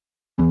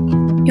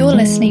You're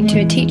listening to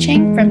a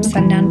teaching from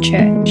Sundown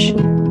Church.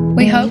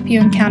 We hope you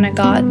encounter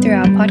God through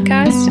our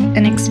podcast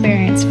and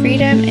experience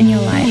freedom in your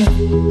life.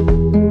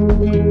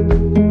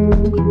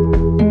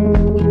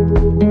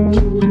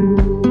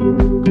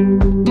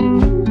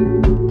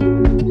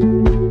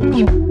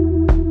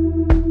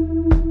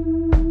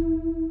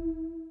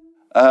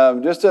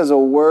 Just as a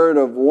word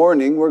of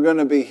warning, we're going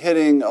to be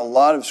hitting a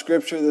lot of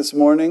scripture this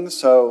morning,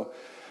 so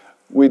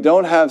we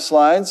don't have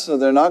slides, so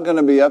they're not going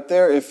to be up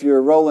there. If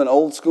you're rolling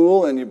old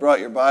school and you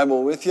brought your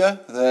Bible with you,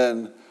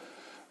 then,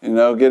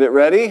 get it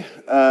ready.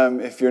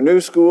 If you're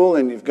new school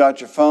and you've got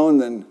your phone,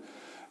 then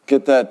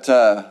get that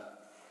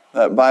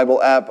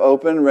Bible app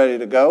open, ready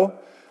to go.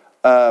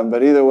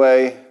 But either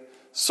way,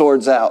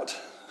 swords out.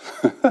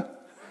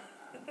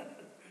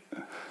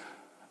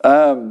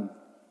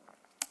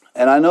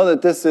 And I know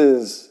that this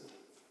is,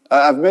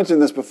 I've mentioned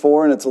this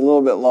before and it's a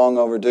little bit long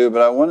overdue,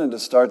 but I wanted to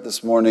start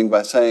this morning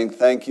by saying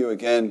thank you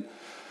again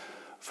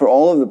for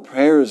all of the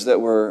prayers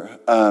that were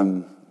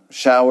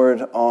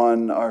showered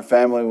on our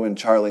family when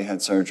Charlie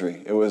had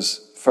surgery. It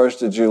was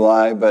 1st of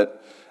July,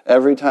 but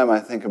every time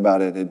I think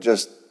about it,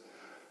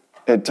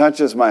 it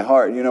touches my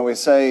heart. We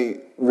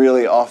say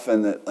really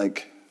often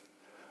that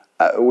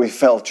we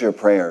felt your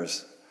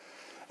prayers.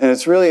 And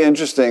it's really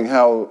interesting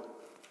how,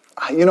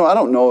 I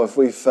don't know if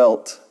we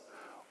felt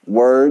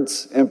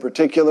words in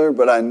particular,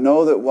 but I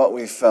know that what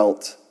we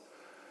felt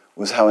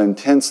was how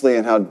intensely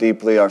and how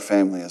deeply our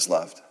family is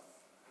loved.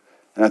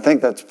 And I think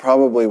that's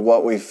probably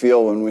what we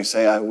feel when we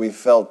say, we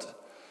felt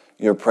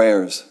your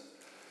prayers.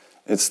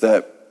 It's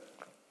that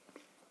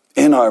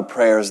in our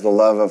prayers, the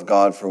love of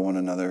God for one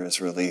another is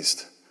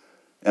released.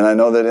 And I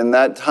know that in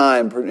that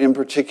time, in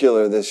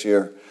particular this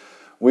year,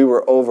 we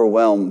were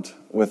overwhelmed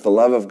with the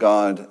love of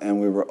God,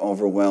 and we were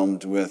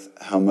overwhelmed with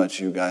how much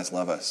you guys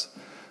love us.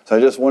 So I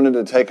just wanted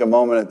to take a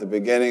moment at the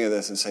beginning of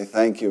this and say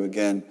thank you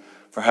again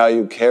for how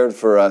you cared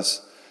for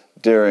us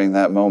during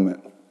that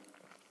moment.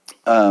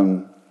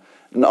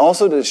 And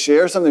also to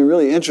share something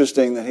really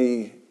interesting that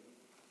he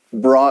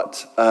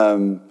brought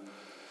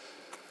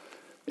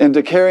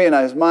into Carrie and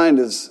I's mind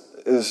is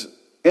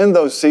in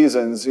those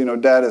seasons,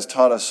 Dad has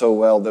taught us so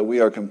well that we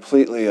are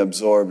completely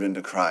absorbed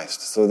into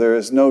Christ. So there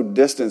is no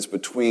distance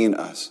between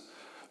us.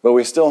 But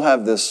we still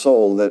have this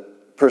soul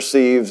that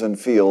perceives and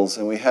feels,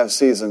 and we have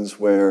seasons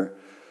where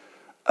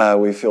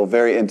we feel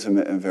very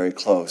intimate and very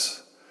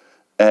close,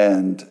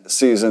 and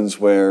seasons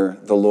where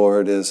the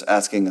Lord is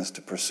asking us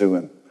to pursue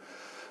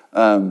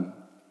Him.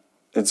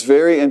 It's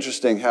very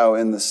interesting how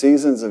in the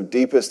seasons of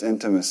deepest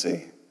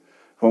intimacy,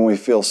 when we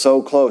feel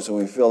so close and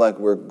we feel like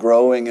we're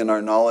growing in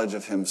our knowledge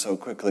of Him so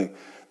quickly,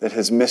 that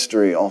His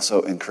mystery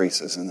also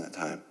increases in that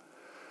time.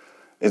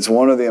 It's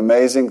one of the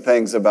amazing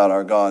things about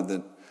our God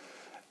that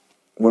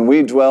when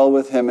we dwell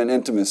with Him in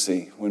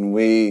intimacy, when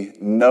we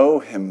know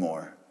Him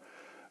more,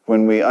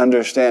 when we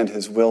understand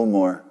His will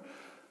more,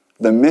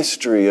 the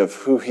mystery of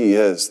who He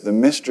is, the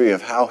mystery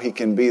of how He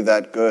can be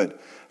that good,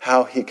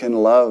 how He can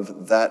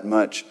love that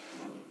much,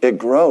 it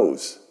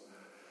grows.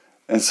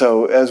 And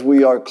so as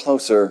we are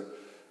closer,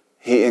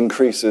 He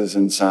increases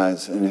in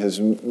size and His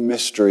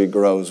mystery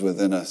grows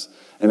within us.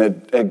 And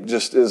it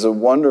just is a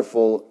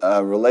wonderful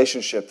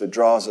relationship that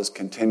draws us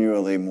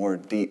continually more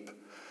deep,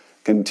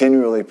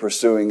 continually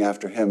pursuing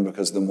after Him,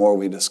 because the more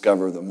we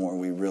discover, the more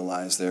we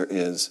realize there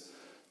is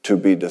to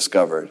be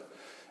discovered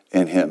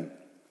in Him.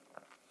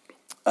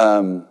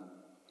 I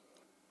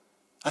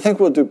think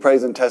we'll do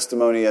praise and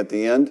testimony at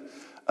the end.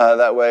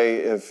 That way,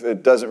 if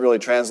it doesn't really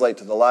translate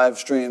to the live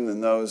stream,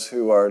 then those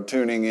who are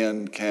tuning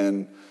in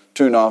can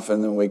tune off,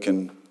 and then we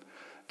can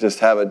just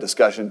have a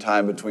discussion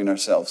time between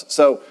ourselves.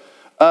 So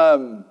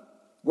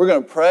we're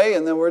going to pray,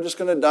 and then we're just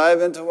going to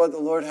dive into what the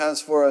Lord has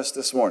for us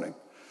this morning.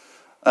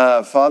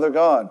 Father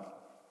God,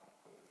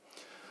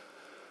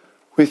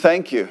 we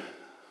thank you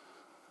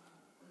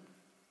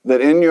that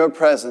in your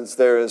presence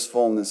there is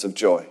fullness of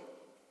joy.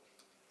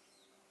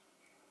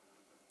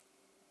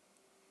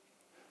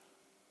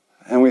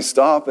 And we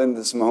stop in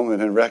this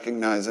moment and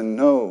recognize and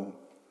know,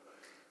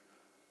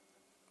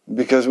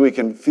 because we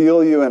can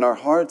feel you in our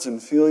hearts and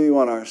feel you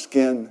on our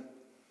skin,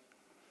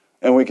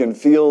 and we can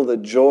feel the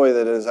joy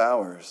that is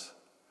ours,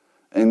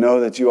 and know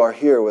that you are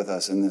here with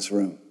us in this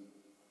room.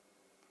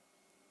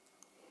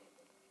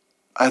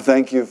 I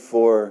thank you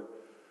for,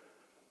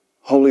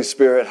 Holy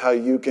Spirit, how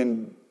you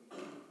can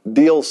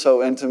deal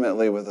so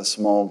intimately with a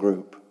small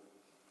group.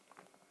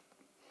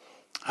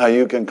 How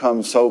you can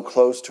come so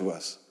close to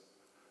us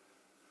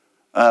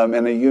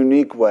in a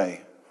unique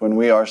way when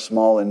we are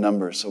small in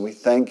numbers. So we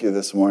thank you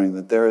this morning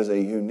that there is a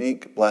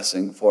unique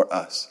blessing for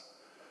us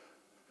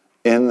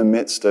in the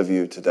midst of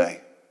you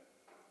today.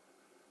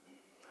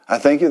 I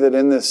thank you that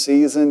in this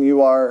season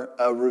you are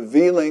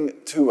revealing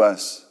to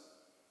us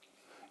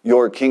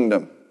your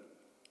kingdom.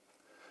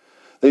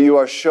 That you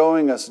are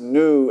showing us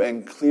new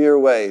and clear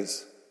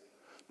ways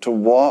to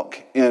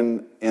walk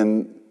in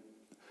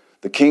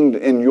the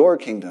kingdom, in your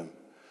kingdom,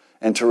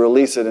 and to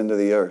release it into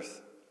the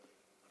earth.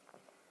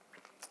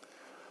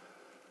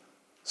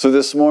 So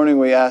this morning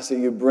we ask that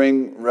you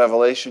bring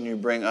revelation, you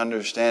bring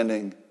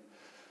understanding,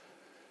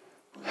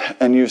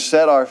 and you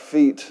set our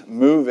feet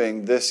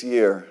moving this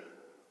year,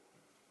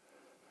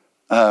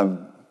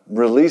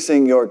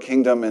 releasing your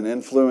kingdom and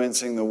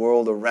influencing the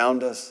world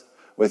around us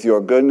with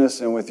your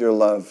goodness and with your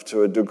love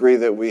to a degree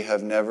that we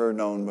have never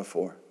known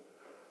before.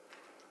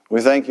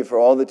 We thank you for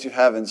all that you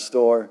have in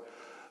store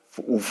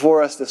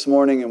for us this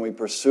morning, and we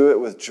pursue it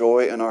with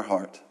joy in our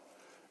heart.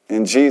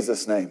 In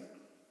Jesus' name,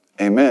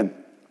 amen.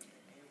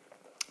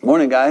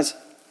 Morning, guys.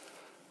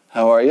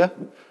 How are you?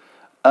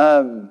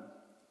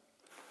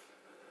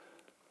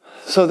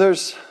 So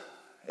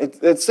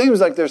it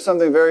seems like there's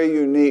something very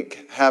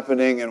unique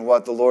happening in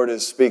what the Lord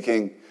is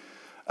speaking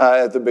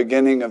at the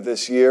beginning of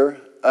this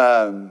year.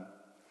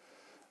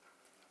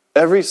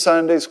 Every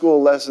Sunday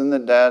school lesson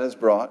that Dad has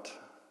brought,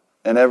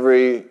 and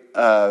we're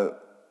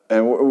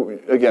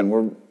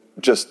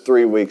just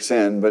 3 weeks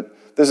in,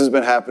 but this has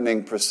been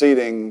happening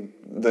preceding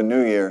the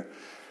new year.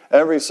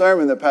 Every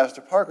sermon that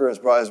Pastor Parker has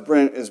brought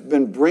has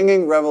been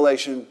bringing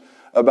revelation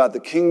about the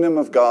kingdom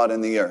of God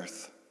in the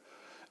earth,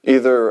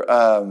 either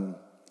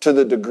to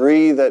the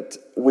degree that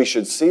we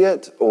should see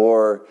it,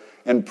 or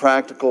in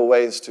practical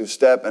ways to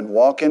step and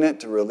walk in it,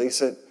 to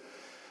release it.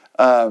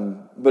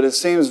 But it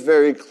seems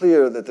very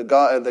clear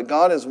that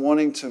God is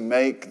wanting to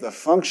make the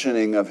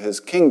functioning of His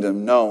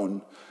kingdom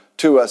known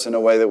to us in a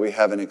way that we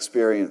haven't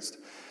experienced.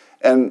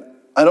 And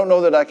I don't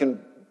know that I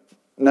can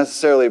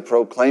necessarily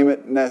proclaim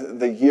it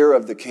the year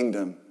of the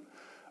kingdom,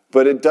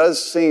 but it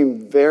does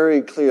seem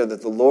very clear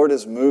that the Lord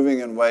is moving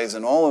in ways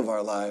in all of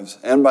our lives,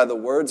 and by the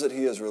words that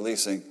He is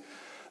releasing,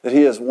 that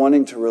He is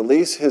wanting to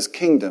release His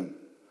kingdom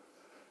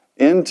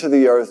into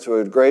the earth to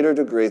a greater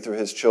degree through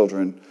His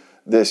children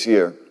this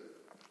year.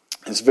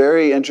 It's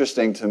very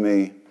interesting to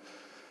me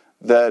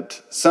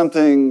that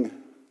something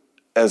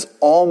as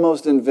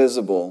almost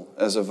invisible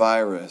as a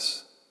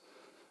virus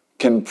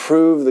can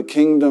prove the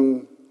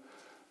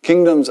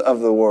kingdoms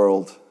of the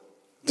world,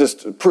 just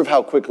to prove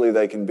how quickly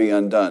they can be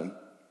undone,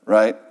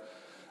 right?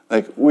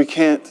 Like we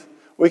can't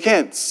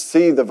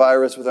see the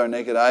virus with our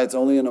naked eye. It's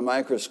only in a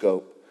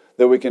microscope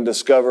that we can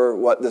discover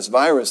what this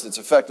virus that's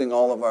affecting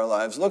all of our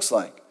lives looks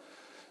like.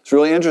 It's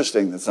really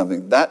interesting that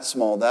something that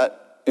small,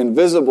 that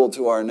invisible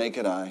to our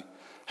naked eye,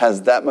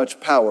 has that much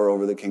power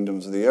over the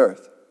kingdoms of the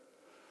earth.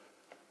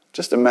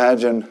 Just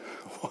imagine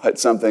what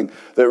something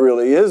that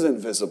really is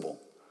invisible.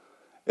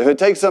 If it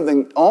takes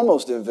something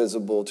almost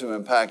invisible to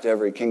impact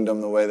every kingdom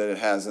the way that it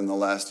has in the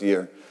last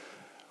year,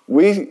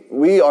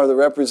 we are the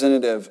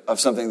representative of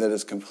something that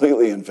is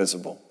completely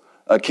invisible,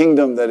 a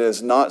kingdom that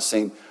is not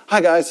seen. Hi,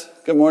 guys.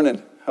 Good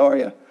morning. How are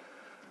you?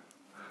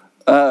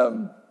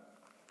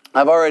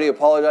 I've already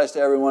apologized to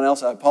everyone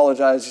else. I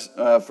apologize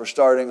for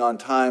starting on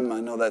time. I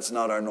know that's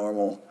not our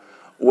normal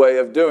way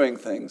of doing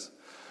things.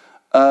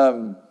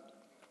 But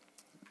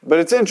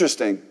it's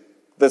interesting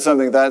that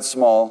something that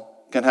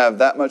small can have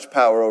that much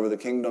power over the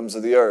kingdoms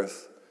of the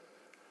earth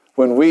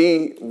when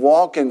we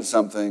walk in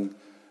something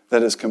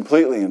that is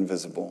completely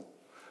invisible,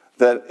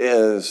 that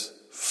is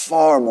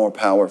far more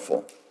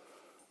powerful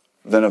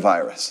than a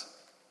virus.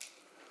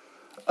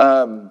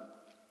 And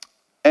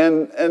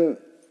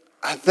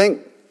I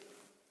think,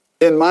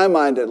 in my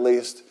mind at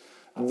least,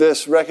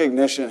 this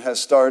recognition has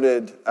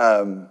started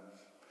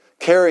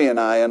Carrie and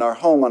I in our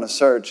home on a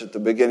search at the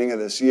beginning of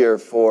this year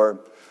for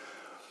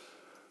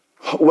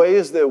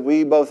ways that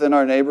we, both in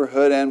our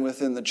neighborhood and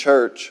within the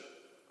church,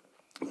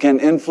 can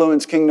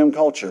influence kingdom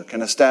culture,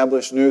 can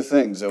establish new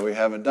things that we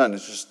haven't done.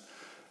 It's just,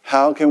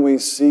 how can we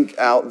seek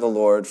out the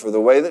Lord for the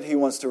way that He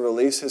wants to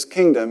release His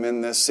kingdom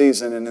in this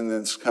season and in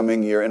this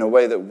coming year in a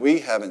way that we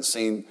haven't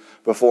seen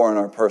before in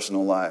our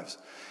personal lives?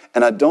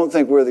 And I don't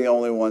think we're the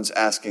only ones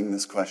asking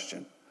this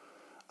question.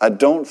 I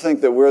don't think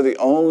that we're the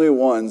only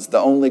ones, the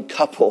only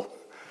couple,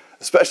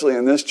 especially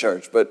in this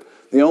church, but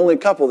the only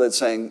couple that's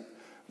saying,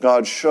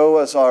 God, show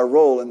us our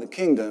role in the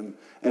kingdom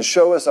and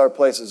show us our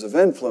places of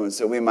influence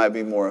that we might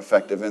be more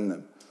effective in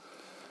them.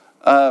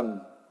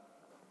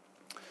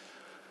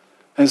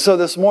 And so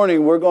this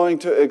morning we're going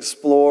to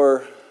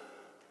explore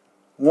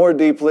more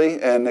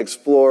deeply and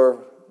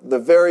explore the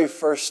very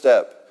first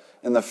step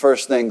and the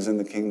first things in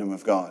the kingdom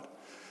of God.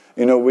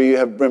 You know, we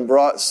have been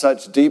brought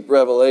such deep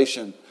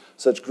revelation,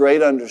 such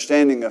great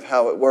understanding of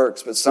how it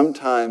works, but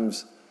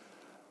sometimes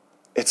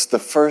it's the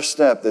first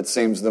step that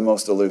seems the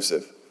most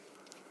elusive.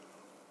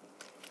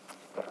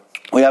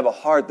 We have a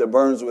heart that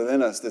burns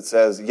within us that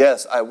says,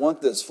 yes, I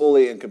want this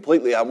fully and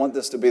completely. I want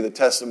this to be the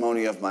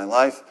testimony of my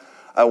life.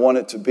 I want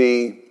it to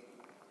be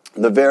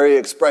the very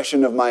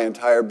expression of my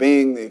entire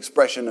being, the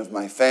expression of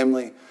my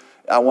family.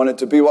 I want it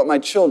to be what my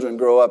children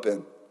grow up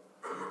in.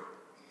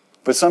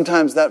 But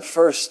sometimes that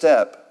first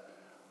step,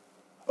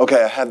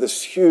 okay, I have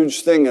this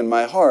huge thing in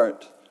my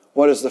heart.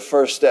 What is the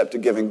first step to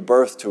giving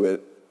birth to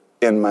it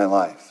in my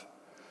life?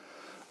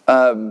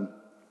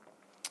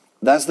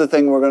 That's the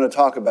thing we're going to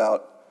talk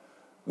about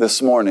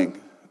this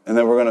morning. And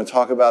then we're going to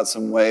talk about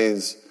some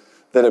ways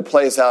that it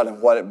plays out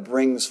and what it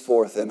brings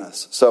forth in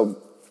us. So,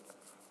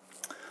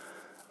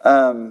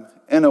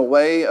 in a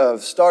way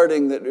of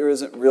starting that there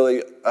isn't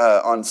really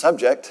on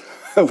subject,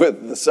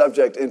 with the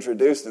subject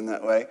introduced in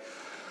that way,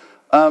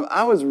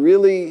 I was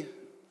really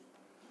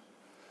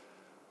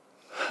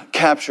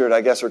captured,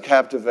 I guess, or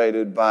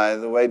captivated by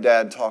the way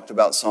Dad talked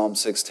about Psalm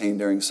 16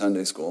 during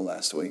Sunday school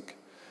last week.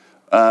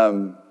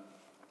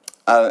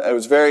 It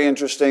was very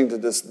interesting to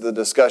the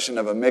discussion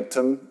of a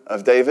miktam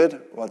of David,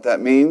 what that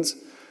means.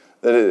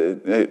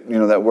 That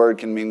that word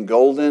can mean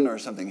golden or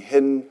something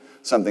hidden,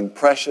 something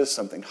precious,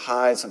 something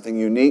high, something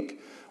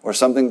unique, or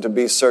something to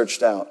be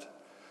searched out.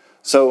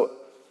 So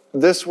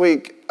this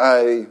week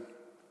I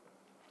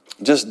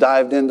just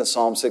dived into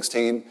Psalm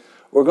 16.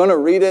 We're going to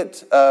read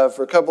it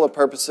for a couple of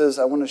purposes.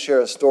 I want to share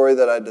a story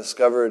that I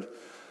discovered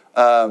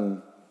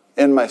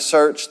in my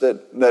search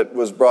that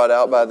was brought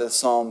out by this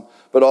psalm,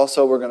 but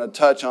also we're going to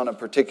touch on a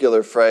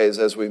particular phrase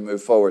as we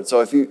move forward. So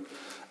if you,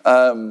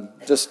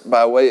 just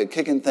by way of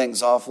kicking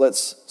things off,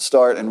 let's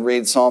start and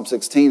read Psalm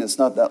 16. It's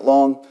not that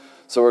long,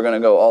 so we're going to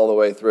go all the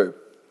way through.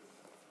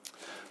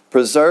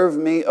 Preserve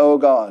me, O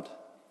God,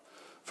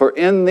 for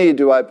in thee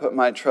do I put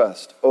my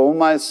trust. O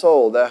my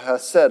soul, thou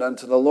hast said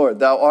unto the Lord,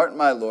 thou art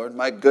my Lord,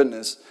 my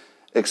goodness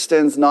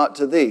extends not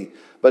to thee,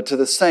 but to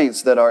the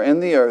saints that are in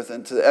the earth,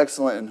 and to the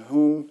excellent in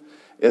whom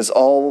is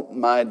all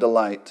my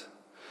delight.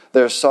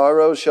 Their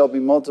sorrows shall be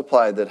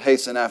multiplied that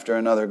hasten after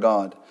another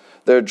God.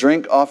 Their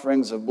drink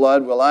offerings of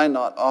blood will I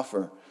not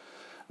offer,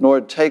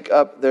 nor take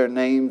up their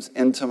names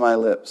into my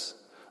lips.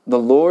 The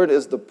Lord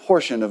is the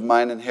portion of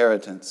mine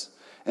inheritance,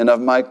 and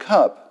of my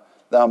cup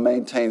thou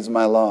maintains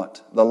my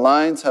lot. The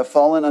lines have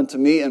fallen unto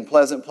me in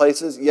pleasant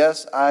places.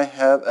 Yes, I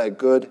have a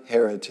good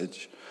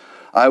heritage.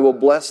 I will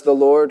bless the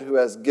Lord who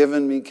has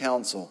given me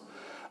counsel.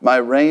 My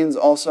reins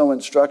also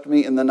instruct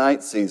me in the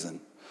night season.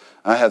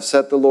 I have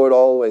set the Lord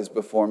always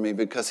before me.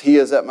 Because he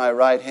is at my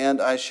right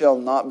hand, I shall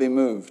not be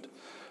moved.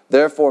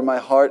 Therefore my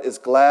heart is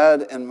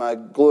glad, and my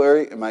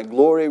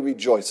glory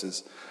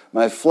rejoices.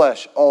 My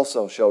flesh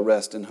also shall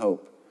rest in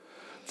hope.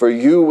 For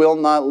you will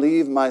not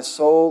leave my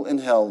soul in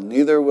hell,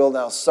 neither will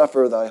thou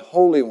suffer thy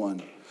Holy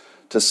One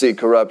to see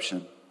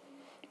corruption.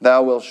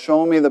 Thou wilt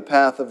show me the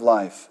path of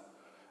life,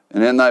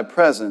 and in thy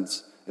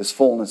presence is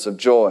fullness of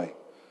joy.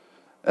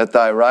 At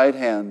thy right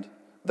hand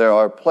there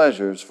are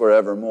pleasures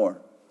forevermore.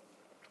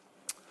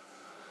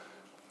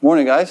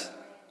 Morning, guys.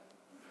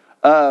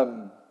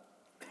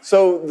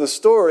 So the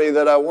story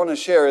that I want to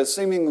share is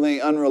seemingly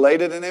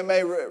unrelated, and it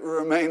may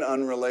remain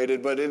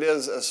unrelated, but it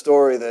is a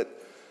story that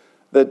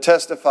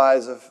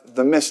testifies of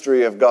the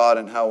mystery of God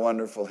and how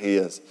wonderful he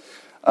is.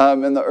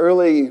 In the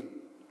early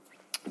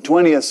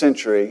 20th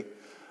century,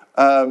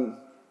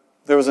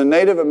 there was a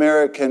Native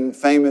American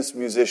famous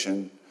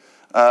musician.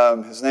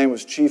 His name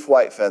was Chief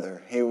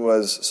Whitefeather. He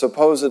was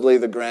supposedly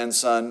the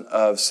grandson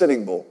of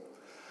Sitting Bull.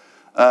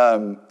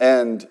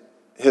 And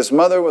his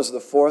mother was the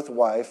fourth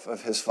wife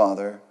of his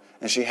father,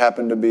 and she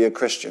happened to be a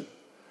Christian.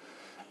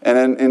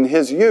 And in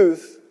his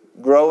youth,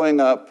 growing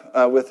up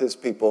with his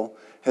people,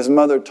 his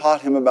mother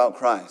taught him about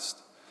Christ,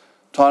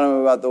 taught him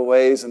about the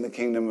ways in the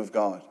kingdom of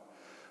God.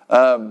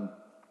 And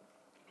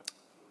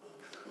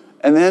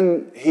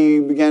then he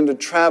began to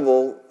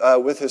travel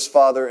with his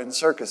father in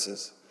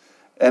circuses.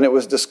 And it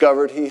was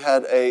discovered he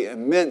had an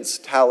immense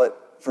talent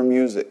for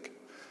music.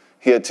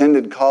 He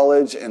attended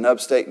college in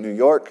upstate New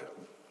York,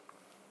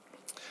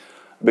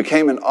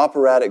 became an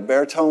operatic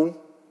baritone,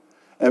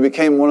 and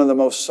became one of the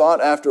most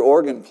sought-after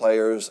organ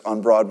players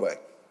on Broadway.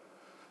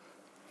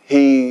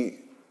 He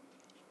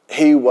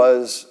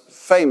was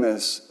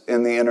famous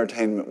in the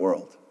entertainment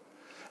world.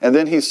 And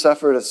then he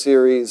suffered a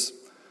series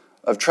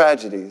of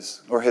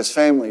tragedies, or his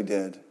family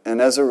did.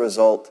 And as a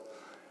result,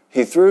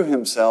 he threw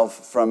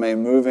himself from a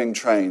moving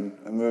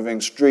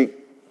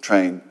street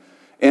train,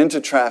 into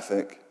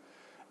traffic,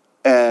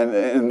 and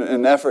in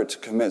an effort to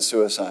commit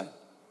suicide.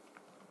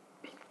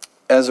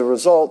 As a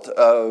result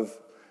of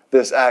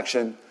this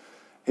action,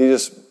 he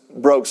just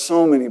broke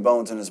so many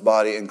bones in his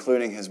body,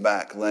 including his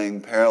back,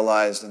 laying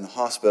paralyzed in the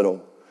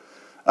hospital,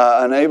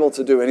 unable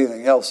to do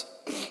anything else.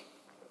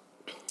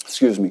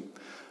 Excuse me.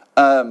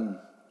 The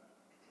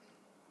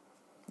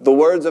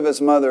words of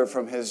his mother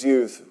from his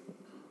youth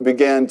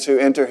began to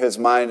enter his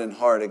mind and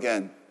heart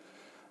again.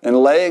 And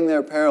laying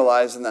there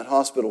paralyzed in that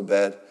hospital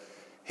bed,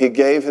 he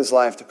gave his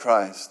life to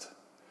Christ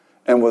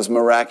and was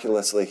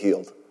miraculously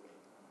healed.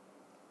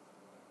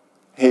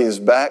 His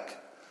back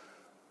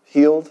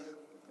healed,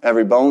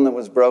 every bone that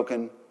was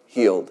broken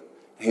healed.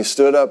 He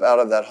stood up out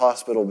of that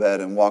hospital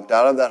bed and walked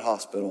out of that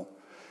hospital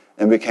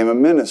and became a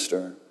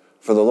minister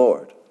for the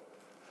Lord.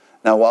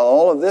 Now, while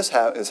all of this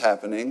is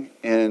happening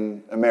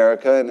in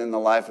America and in the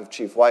life of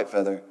Chief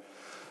Whitefeather,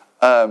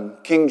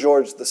 King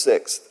George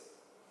VI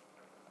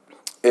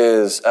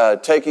is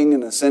taking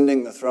and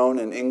ascending the throne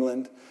in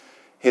England.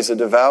 He's a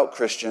devout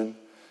Christian,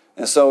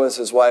 and so is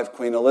his wife,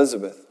 Queen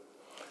Elizabeth.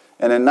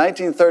 And in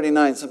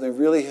 1939, something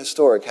really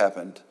historic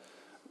happened.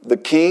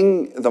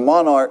 The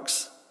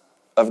monarchs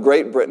of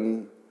Great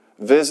Britain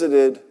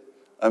visited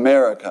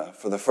America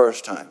for the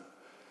first time.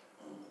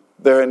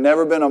 There had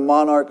never been a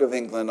monarch of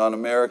England on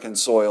American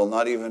soil,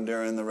 not even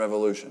during the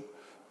Revolution.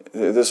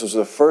 This was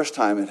the first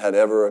time it had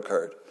ever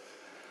occurred.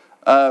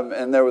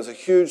 And there was a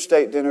huge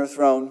state dinner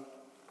thrown.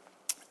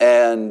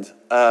 And,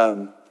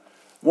 a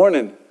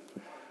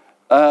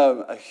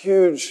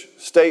huge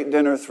state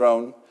dinner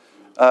thrown.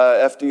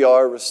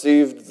 FDR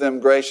received them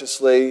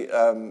graciously,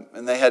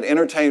 and they had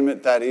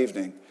entertainment that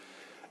evening.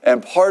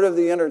 And part of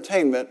the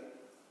entertainment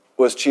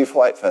was Chief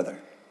Whitefeather.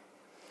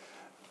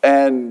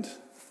 And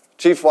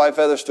Chief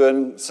Whitefeather stood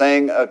and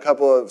sang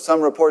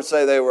some reports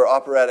say they were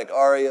operatic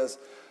arias.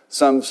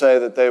 Some say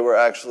that they were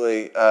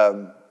actually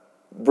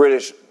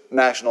British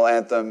national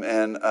anthem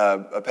and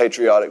a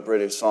patriotic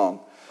British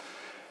song.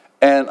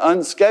 And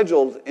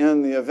unscheduled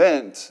in the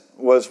event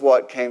was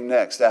what came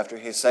next after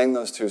he sang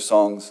those two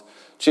songs.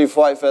 Chief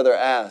Whitefeather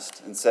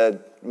asked and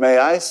said, "May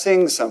I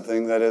sing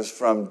something that is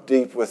from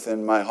deep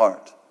within my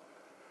heart?"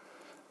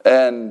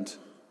 And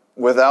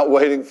without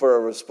waiting for a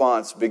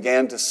response,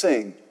 began to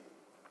sing.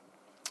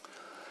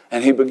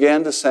 And he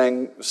began to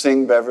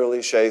sing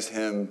Beverly Shea's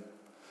hymn,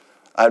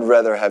 "I'd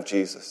Rather Have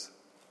Jesus."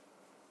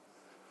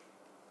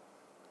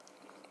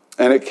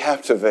 And it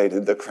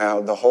captivated the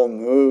crowd. The whole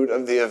mood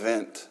of the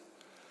event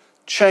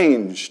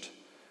changed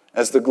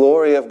as the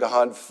glory of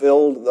God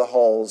filled the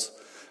halls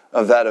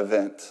of that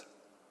event.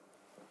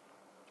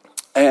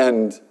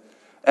 And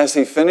as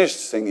he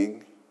finished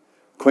singing,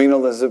 Queen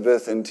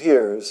Elizabeth, in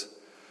tears,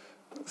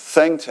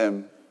 thanked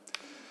him.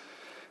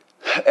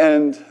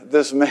 And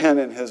this man,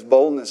 in his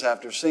boldness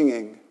after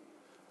singing,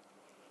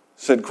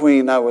 said,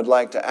 "Queen, I would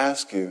like to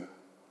ask you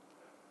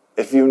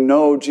if you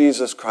know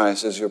Jesus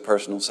Christ as your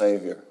personal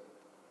Savior."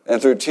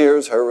 And through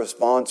tears, her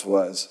response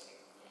was,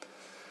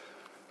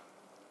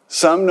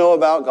 "Some know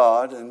about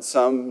God and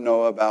some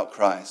know about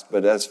Christ,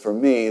 but as for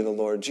me, the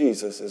Lord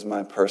Jesus is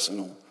my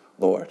personal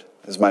Lord,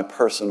 is my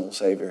personal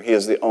Savior. He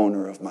is the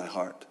owner of my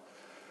heart."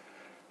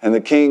 And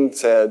the king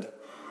said,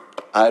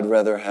 "I'd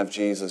rather have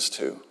Jesus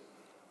too."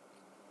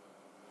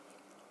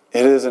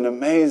 It is an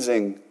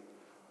amazing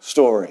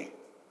story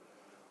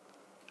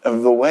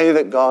of the way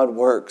that God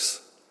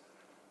works,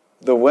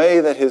 the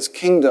way that His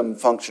kingdom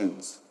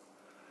functions,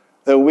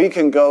 that we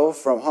can go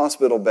from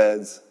hospital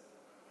beds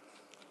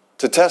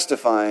to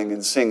testifying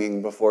and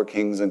singing before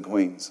kings and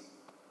queens.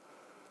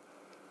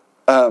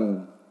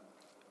 And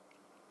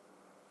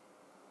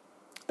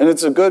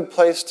it's a good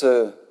place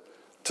to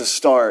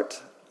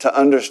start to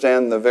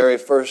understand the very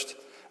first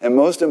and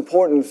most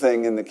important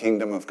thing in the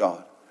kingdom of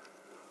God.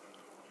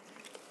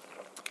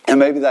 And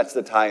maybe that's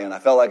the tie-in. I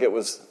felt like it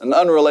was an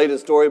unrelated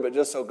story, but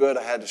just so good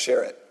I had to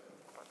share it.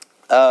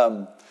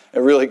 It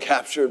really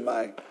captured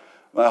my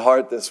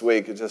heart this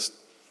week. It just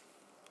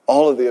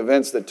all of the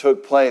events that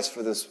took place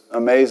for this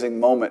amazing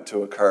moment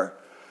to occur.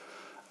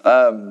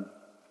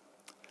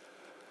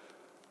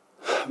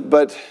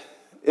 But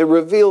it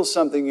reveals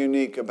something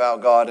unique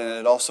about God, and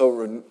it also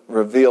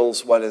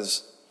reveals what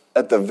is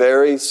at the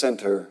very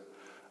center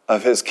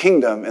of His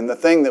kingdom and the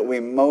thing that we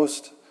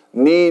most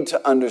need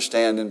to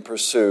understand and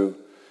pursue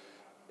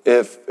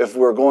if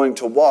we're going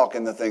to walk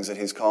in the things that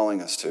He's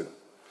calling us to.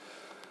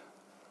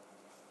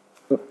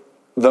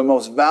 The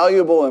most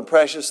valuable and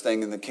precious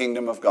thing in the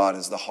kingdom of God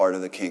is the heart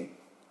of the king.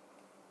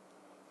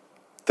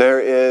 There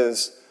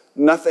is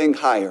nothing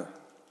higher.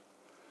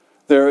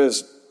 There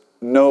is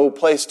no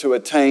place to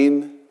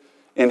attain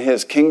in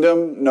His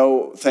kingdom,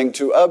 no thing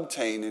to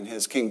obtain in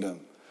His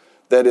kingdom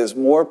that is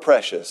more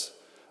precious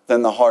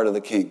than the heart of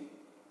the king.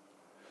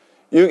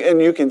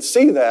 You can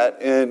see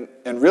that in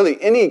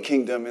really any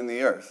kingdom in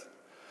the earth,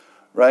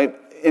 right?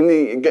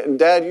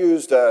 Dad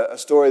used a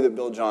story that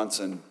Bill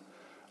Johnson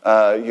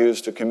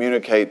used to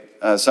communicate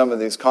some of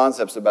these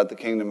concepts about the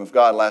kingdom of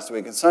God last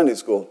week in Sunday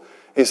school.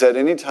 He said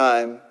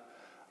anytime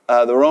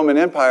the Roman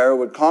Empire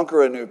would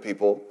conquer a new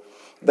people,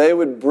 they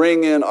would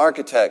bring in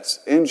architects,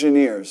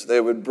 engineers,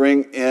 they would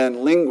bring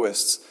in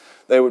linguists,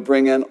 they would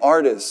bring in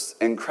artists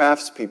and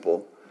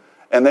craftspeople,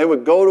 and they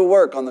would go to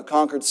work on the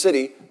conquered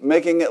city,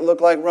 making it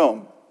look like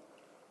Rome.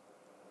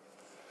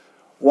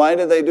 Why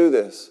did they do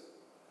this?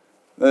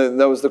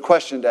 That was the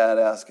question Dad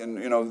asked,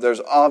 and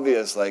there's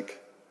obvious,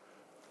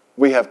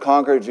 we have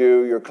conquered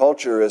you, your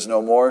culture is no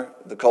more,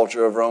 the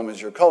culture of Rome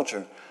is your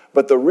culture.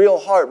 But the real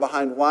heart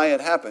behind why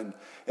it happened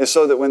is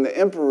so that when the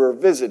emperor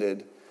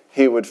visited,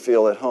 he would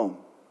feel at home.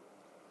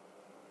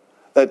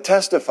 That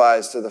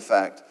testifies to the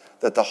fact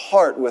that the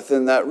heart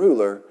within that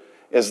ruler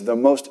is the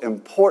most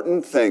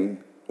important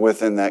thing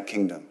within that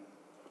kingdom.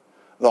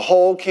 The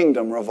whole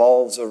kingdom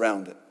revolves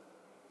around it.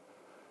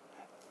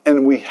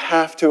 And we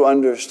have to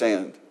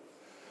understand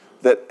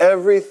that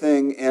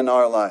everything in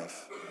our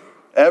life,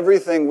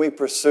 everything we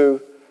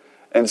pursue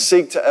and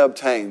seek to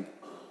obtain,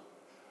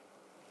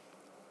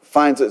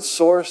 finds its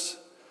source,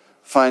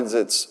 finds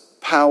its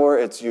power,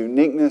 its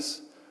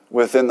uniqueness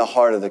within the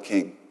heart of the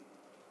king.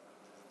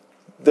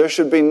 There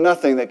should be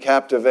nothing that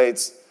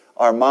captivates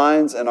our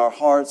minds and our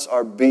hearts,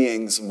 our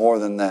beings more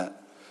than that.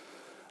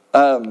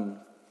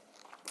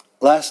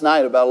 Last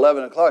night, about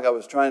 11 o'clock, I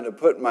was trying to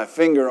put my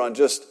finger on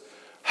just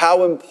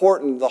how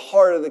important the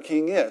heart of the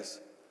king is.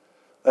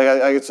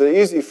 It's an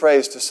easy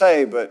phrase to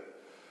say, but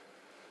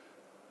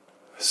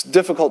it's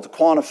difficult to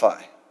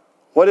quantify.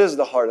 What is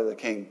the heart of the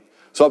king?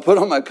 So I put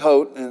on my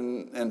coat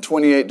in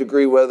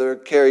 28-degree weather.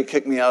 Carrie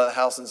kicked me out of the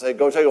house and said,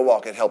 "Go take a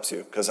walk, it helps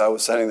you." Because I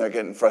was sitting there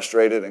getting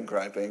frustrated and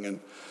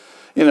griping.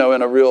 in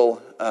a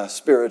real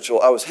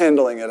spiritual, I was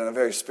handling it in a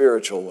very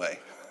spiritual way.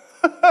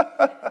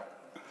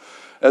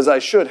 As I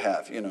should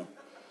have,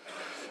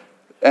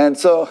 And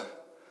so,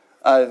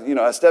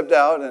 I stepped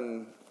out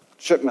and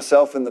shook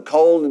myself in the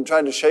cold and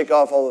tried to shake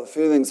off all the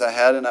feelings I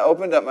had. And I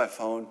opened up my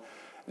phone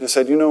and just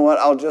said, you know what,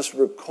 I'll just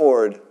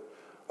record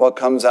what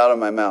comes out of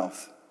my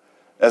mouth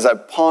as I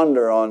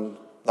ponder on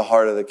the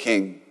heart of the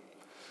King.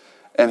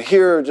 And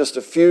here are just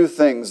a few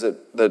things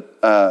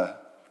that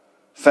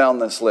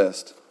found this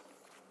list.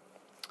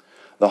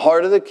 The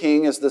heart of the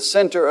King is the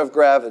center of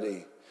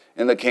gravity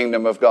in the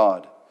kingdom of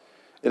God.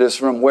 It is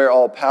from where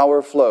all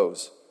power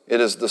flows.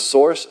 It is the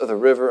source of the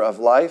river of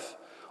life.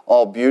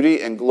 All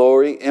beauty and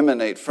glory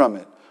emanate from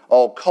it.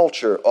 All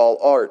culture, all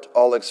art,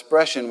 all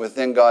expression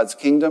within God's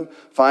kingdom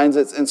finds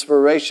its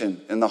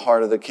inspiration in the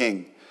heart of the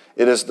King.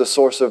 It is the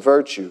source of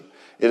virtue.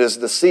 It is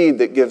the seed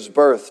that gives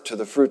birth to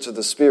the fruits of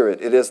the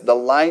Spirit. It is the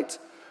light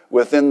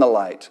within the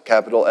light,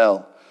 capital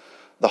L.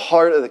 The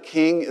heart of the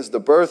King is the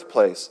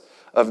birthplace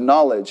of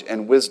knowledge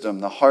and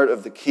wisdom. The heart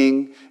of the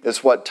King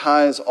is what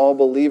ties all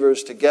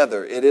believers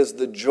together. It is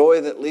the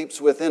joy that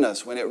leaps within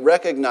us when it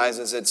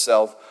recognizes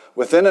itself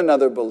within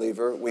another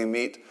believer we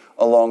meet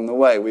along the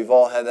way. We've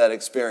all had that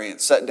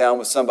experience. Sit down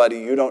with somebody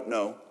you don't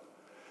know,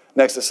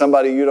 next to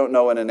somebody you don't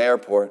know in an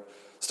airport,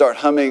 start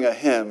humming a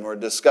hymn or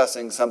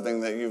discussing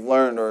something that you've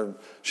learned or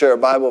share a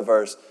Bible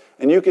verse,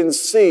 and you can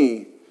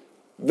see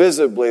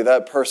visibly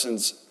that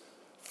person's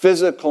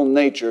physical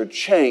nature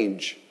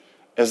change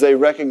as they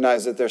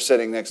recognize that they're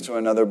sitting next to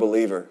another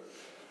believer.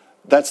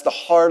 That's the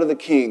heart of the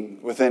King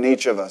within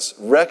each of us,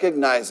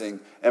 recognizing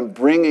and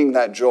bringing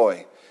that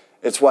joy.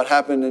 It's what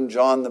happened in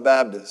John the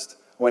Baptist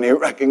when he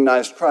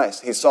recognized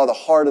Christ. He saw the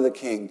heart of the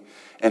King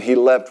and he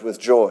leapt with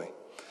joy.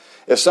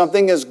 If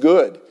something is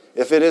good,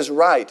 if it is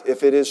right,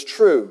 if it is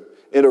true,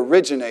 it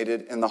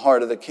originated in the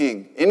heart of the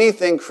King.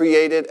 Anything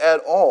created at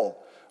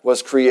all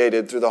was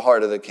created through the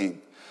heart of the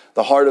King.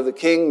 The heart of the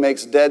King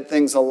makes dead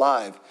things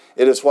alive.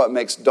 It is what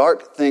makes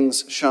dark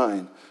things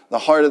shine. The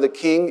heart of the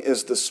King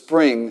is the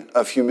spring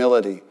of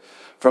humility.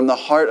 From the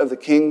heart of the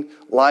King,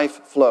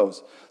 life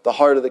flows. The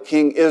heart of the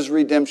King is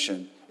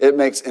redemption. It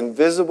makes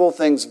invisible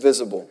things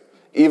visible,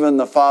 even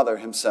the Father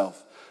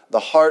himself. The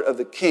heart of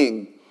the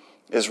King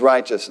is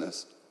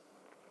righteousness.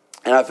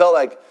 And I felt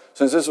like,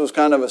 since this was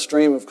kind of a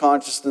stream of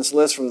consciousness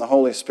list from the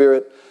Holy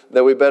Spirit,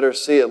 that we better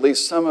see at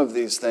least some of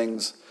these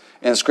things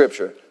in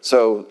Scripture.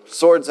 So,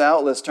 swords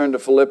out, let's turn to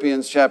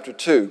Philippians chapter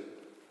 2.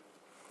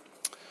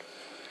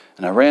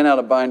 And I ran out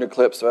of binder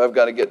clips, so I've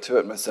got to get to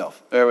it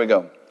myself. There we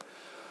go.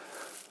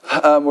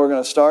 We're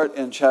going to start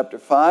in chapter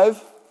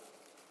 5.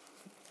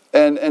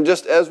 And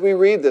just as we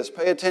read this,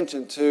 pay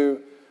attention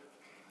to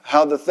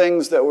how the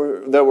things that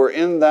were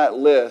in that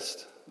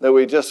list that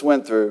we just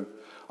went through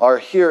are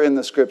here in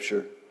the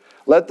Scripture.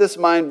 Let this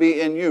mind be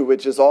in you,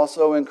 which is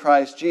also in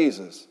Christ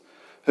Jesus,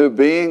 who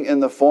being in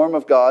the form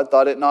of God,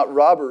 thought it not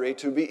robbery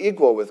to be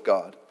equal with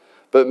God,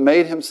 but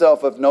made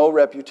himself of no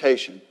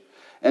reputation,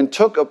 and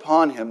took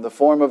upon him the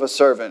form of a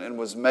servant, and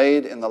was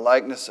made in the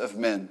likeness of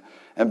men.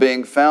 And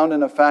being found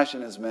in a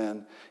fashion as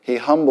man, he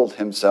humbled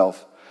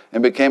himself,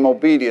 and became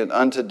obedient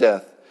unto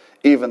death,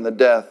 even the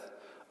death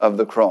of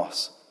the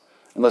cross.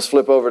 And let's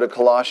flip over to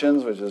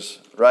Colossians, which is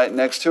right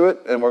next to it,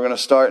 and we're going to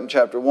start in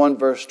chapter 1,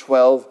 verse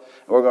 12,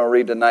 and we're going to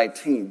read to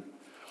 19.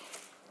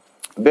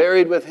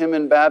 Buried with him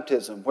in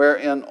baptism,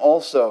 wherein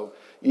also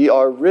ye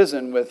are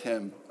risen with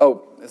him.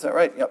 Oh, is that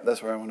right? Yep,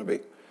 that's where I want to be.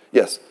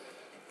 Yes.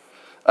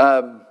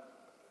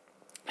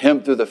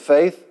 Him through the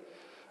faith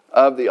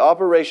of the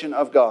operation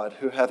of God,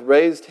 who hath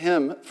raised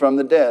him from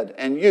the dead,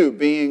 and you,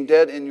 being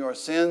dead in your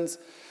sins,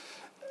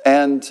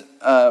 and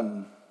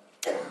the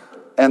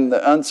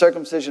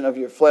uncircumcision of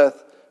your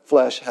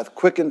flesh hath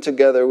quickened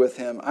together with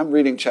him. I'm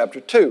reading chapter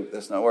 2.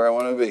 That's not where I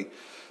want to be.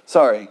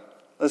 Sorry.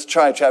 Let's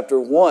try chapter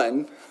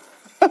 1.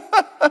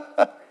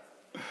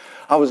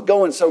 I was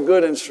going so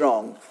good and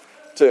strong,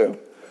 too.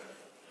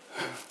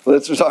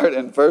 Let's start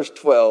in verse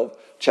 12,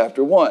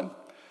 chapter 1.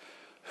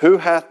 Who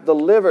hath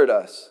delivered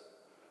us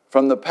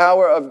from the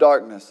power of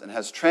darkness, and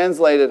has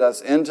translated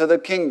us into the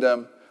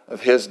kingdom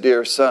of his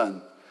dear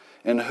Son,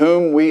 in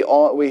whom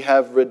we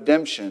have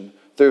redemption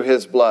through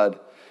his blood,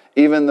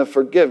 even the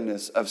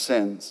forgiveness of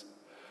sins.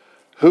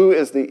 Who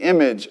is the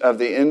image of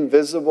the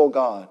invisible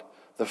God,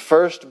 the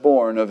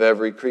firstborn of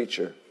every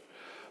creature?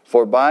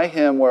 For by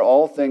him were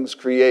all things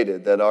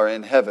created that are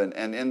in heaven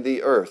and in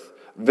the earth,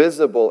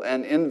 visible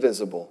and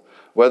invisible,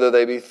 whether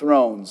they be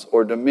thrones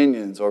or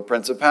dominions or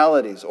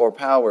principalities or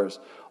powers.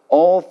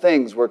 All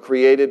things were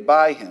created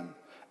by him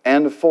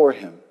and for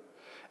him.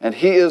 And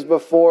he is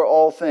before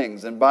all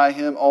things, and by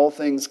him all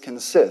things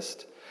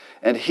consist.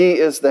 And he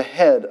is the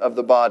head of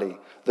the body,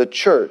 the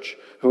church,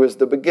 who is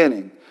the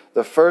beginning,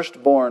 the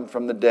firstborn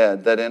from the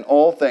dead, that in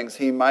all things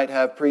he might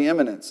have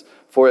preeminence.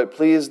 For it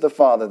pleased the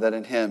Father that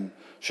in him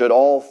should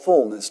all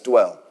fullness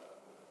dwell.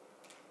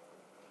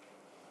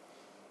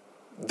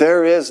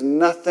 There is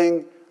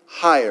nothing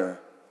higher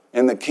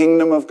in the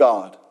kingdom of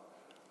God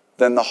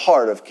than the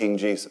heart of King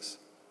Jesus.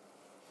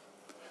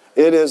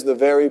 It is the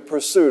very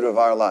pursuit of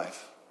our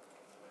life.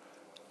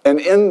 And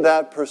in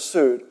that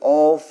pursuit,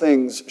 all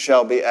things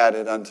shall be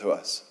added unto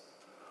us.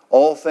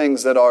 All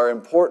things that are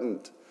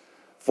important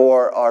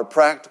for our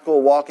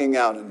practical walking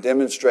out and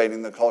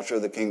demonstrating the culture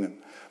of the kingdom.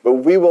 But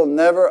we will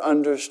never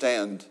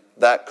understand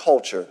that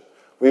culture.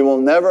 We will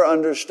never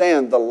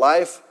understand the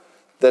life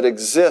that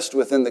exists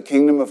within the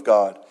kingdom of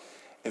God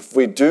if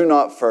we do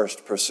not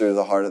first pursue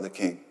the heart of the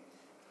King.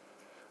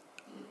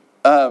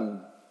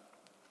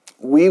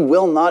 We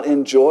will not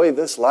enjoy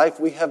this life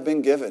we have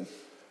been given.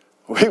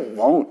 We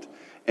won't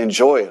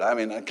enjoy it. I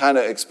mean, I kind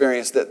of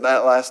experienced that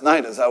last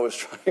night as I was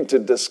trying to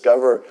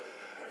discover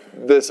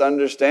this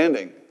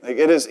understanding. Like,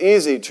 it is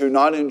easy to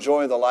not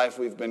enjoy the life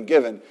we've been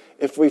given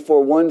if we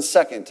for 1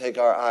 second take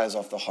our eyes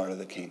off the heart of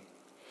the King.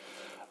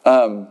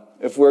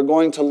 If we're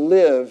going to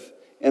live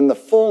in the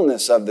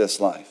fullness of this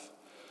life,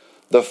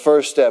 the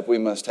first step we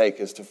must take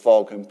is to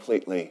fall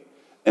completely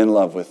in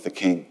love with the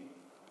King.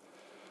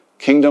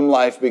 Kingdom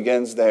life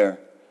begins there,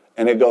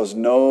 and it goes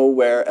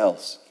nowhere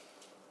else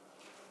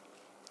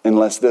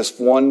unless this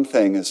one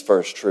thing is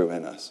first true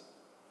in us.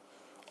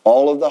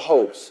 All of the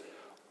hopes,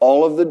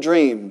 all of the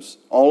dreams,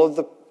 all of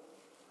the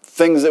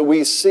things that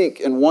we seek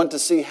and want to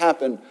see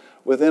happen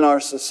within our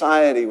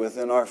society,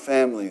 within our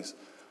families,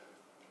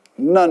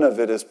 none of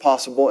it is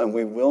possible, and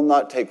we will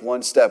not take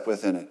one step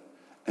within it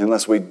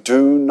unless we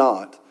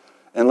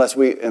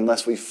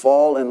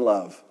fall in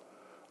love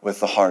with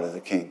the heart of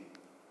the King.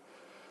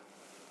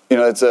 You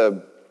know, it's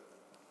an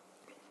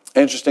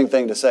interesting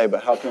thing to say,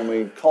 but how can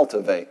we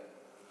cultivate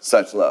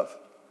such love?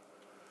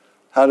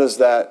 How does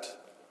that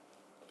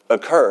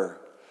occur?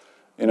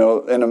 You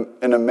know,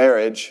 in a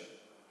marriage,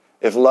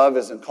 if love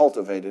isn't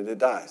cultivated, it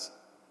dies.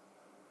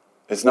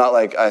 It's not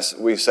like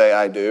we say,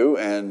 I do,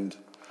 and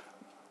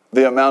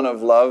the amount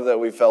of love that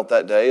we felt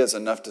that day is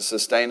enough to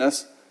sustain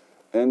us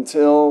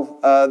until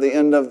the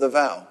end of the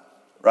vow,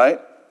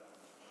 right?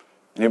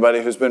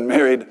 Anybody who's been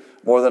married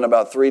more than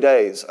about 3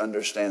 days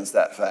understands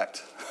that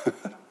fact.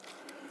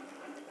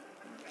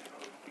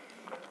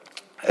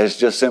 It's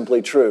just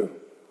simply true.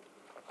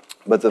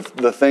 But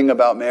the thing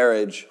about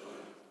marriage,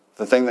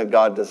 the thing that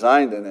God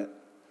designed in it,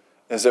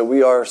 is that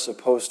we are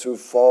supposed to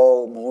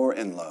fall more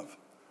in love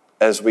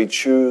as we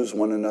choose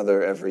one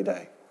another every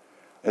day.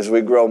 As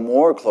we grow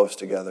more close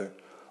together,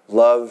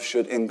 love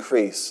should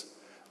increase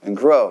and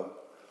grow.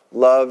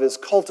 Love is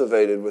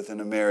cultivated within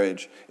a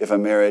marriage if a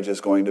marriage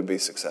is going to be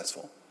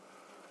successful.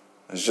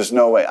 There's just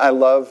no way. I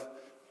love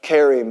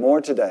Carrie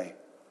more today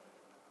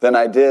than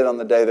I did on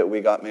the day that we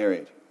got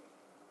married.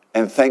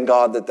 And thank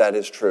God that that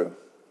is true.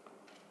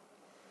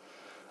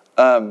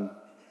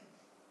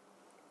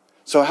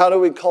 So how do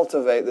we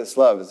cultivate this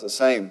love? It's the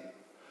same.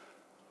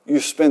 You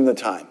spend the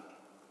time.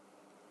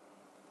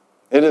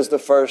 It is the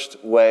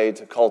first way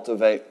to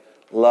cultivate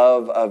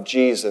love of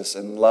Jesus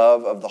and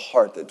love of the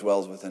heart that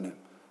dwells within him.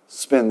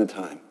 Spend the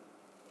time.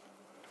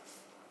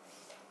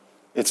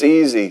 It's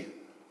easy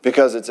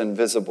because it's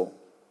invisible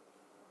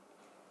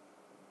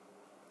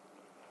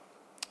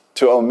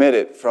to omit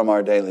it from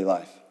our daily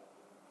life,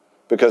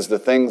 because the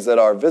things that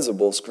are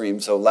visible scream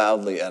so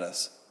loudly at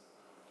us.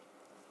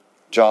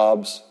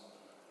 Jobs,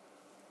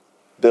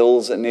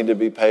 bills that need to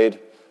be paid,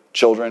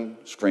 children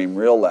scream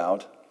real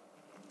loud.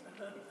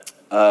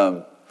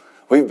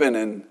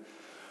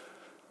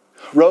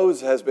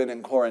 Rose has been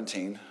in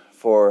quarantine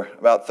for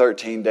about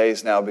 13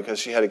 days now because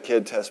she had a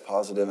kid test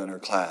positive in her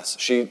class.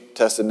 She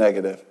tested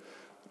negative,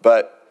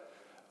 but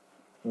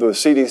the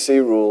CDC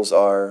rules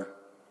are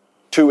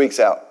 2 weeks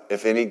out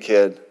if any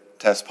kid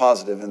tests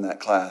positive in that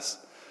class.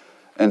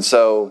 And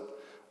so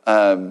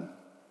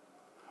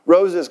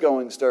Rose is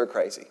going stir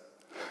crazy.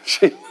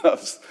 She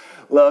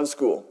loves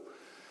school.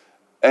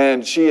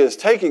 And she is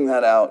taking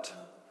that out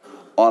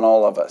on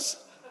all of us.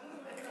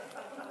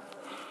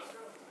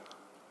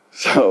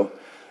 So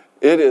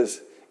it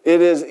is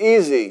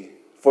easy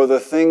for the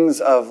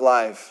things of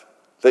life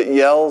that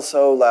yell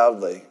so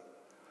loudly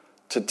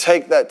to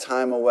take that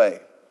time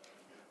away,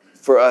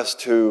 for us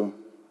to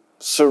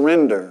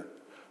surrender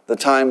the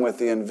time with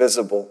the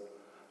invisible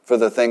for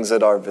the things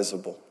that are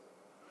visible.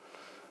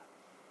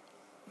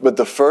 But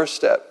the first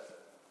step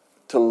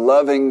to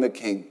loving the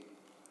King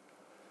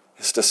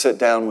is to sit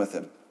down with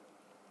him.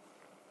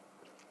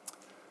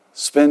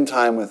 Spend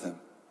time with him.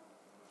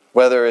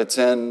 Whether it's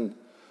in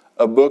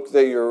a book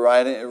that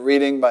you're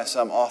reading by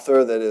some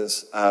author that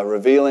is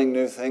revealing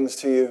new things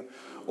to you,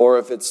 or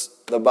if it's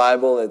the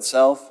Bible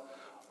itself,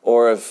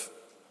 or if,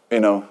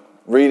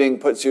 reading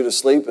puts you to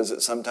sleep, as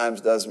it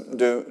sometimes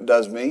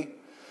does me,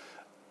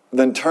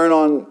 then turn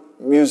on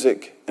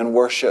music and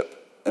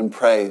worship and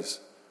praise.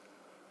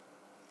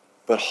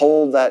 But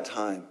hold that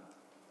time.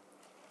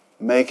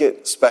 Make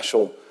it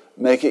special.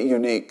 Make it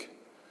unique.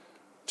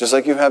 Just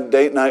like you have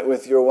date night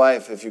with your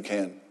wife if you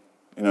can.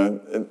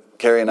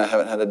 Carrie and I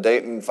haven't had a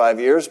date in 5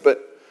 years,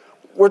 but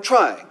we're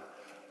trying.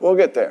 We'll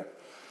get there.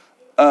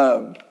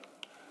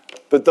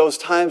 But those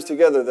times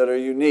together that are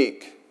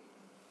unique,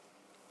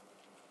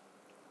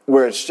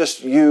 where it's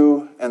just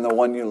you and the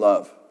one you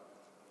love,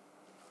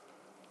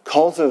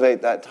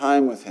 cultivate that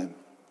time with him.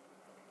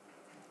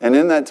 And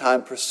in that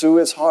time, pursue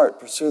his heart.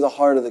 Pursue the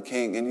heart of the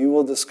King. And you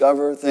will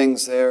discover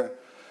things there.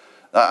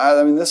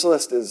 I mean, this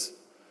list is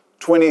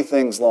 20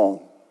 things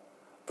long.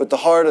 But the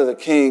heart of the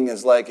King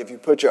is like if you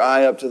put your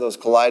eye up to those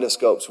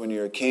kaleidoscopes when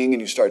you're a king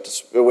and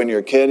when you're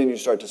a kid and you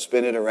start to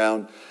spin it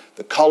around,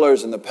 the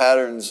colors and the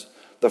patterns,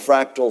 the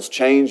fractals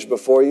change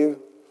before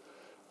you.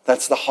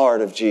 That's the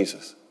heart of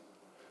Jesus.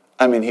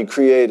 I mean, he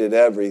created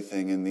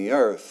everything in the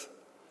earth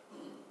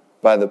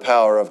by the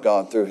power of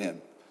God through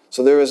him.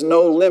 So there is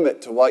no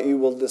limit to what you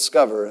will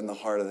discover in the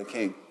heart of the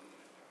King.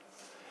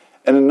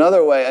 And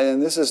another way,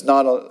 and this is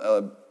not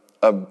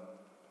a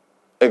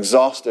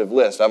exhaustive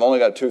list. I've only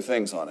got 2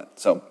 things on it.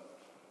 So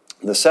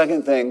the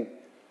second thing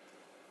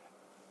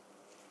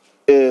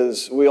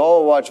is we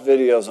all watch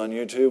videos on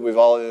YouTube. We've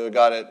all either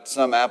got it,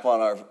 some app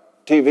on our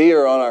TV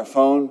or on our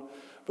phone,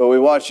 but we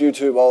watch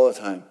YouTube all the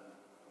time.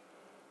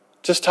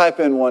 Just type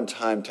in one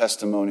time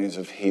testimonies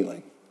of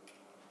healing,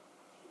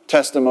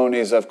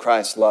 testimonies of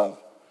Christ's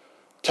love,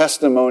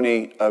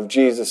 testimony of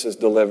Jesus'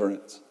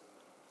 deliverance.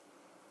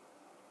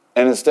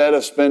 And instead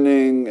of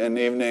spending an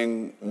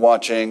evening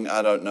watching,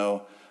 I don't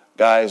know,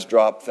 guys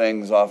drop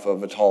things off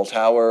of a tall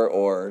tower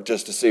or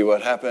just to see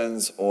what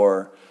happens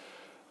or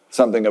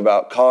something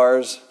about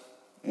cars,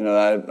 you know,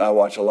 I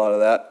watch a lot of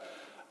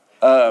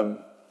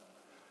that.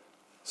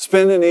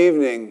 Spend an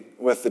evening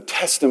with the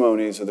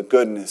testimonies of the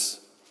goodness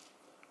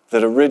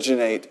that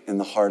originate in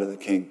the heart of the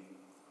King.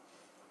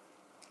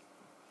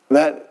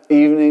 That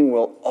evening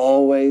will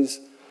always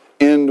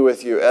end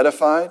with you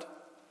edified.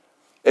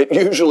 It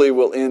usually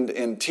will end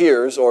in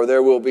tears, or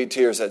there will be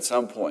tears at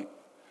some point.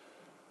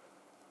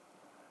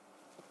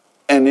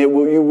 And you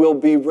will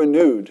be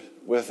renewed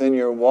within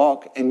your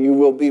walk, and you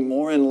will be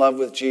more in love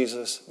with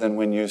Jesus than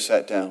when you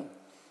sat down.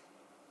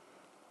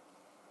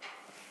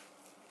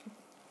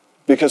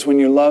 Because when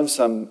you love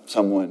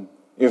someone,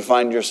 you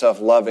find yourself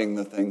loving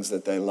the things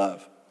that they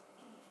love.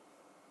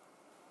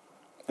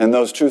 And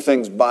those 2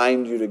 things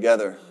bind you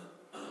together,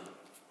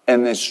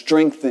 and they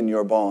strengthen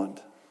your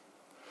bond.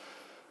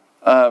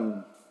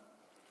 And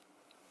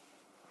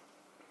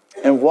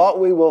what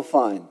we will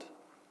find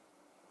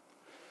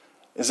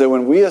is that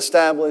when we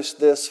establish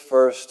this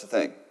first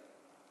thing,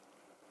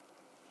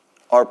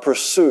 our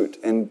pursuit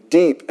and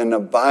deep and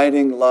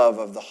abiding love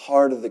of the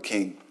heart of the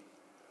King,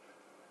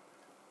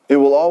 it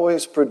will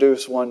always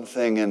produce one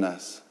thing in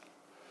us.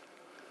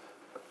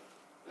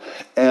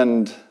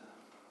 And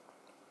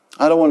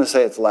I don't want to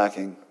say it's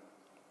lacking,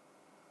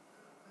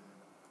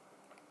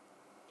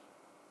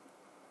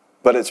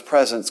 but its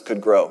presence could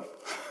grow.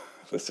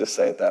 Let's just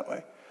say it that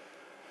way.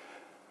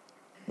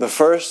 The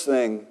first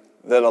thing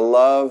that a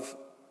love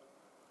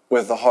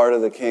with the heart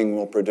of the King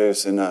will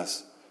produce in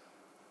us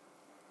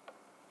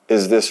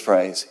is this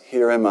phrase,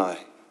 "Here am I,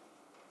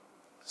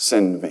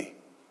 send me."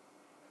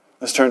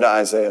 Let's turn to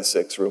Isaiah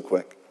 6 real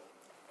quick.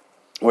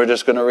 We're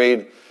just going to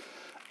read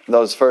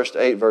those first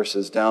 8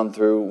 verses down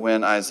through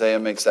when Isaiah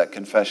makes that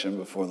confession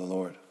before the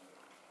Lord.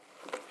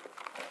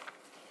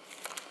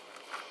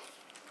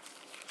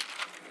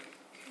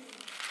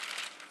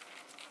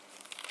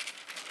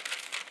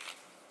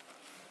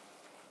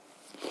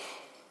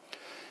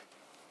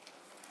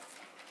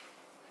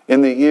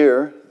 In the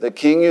year that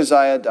King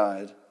Uzziah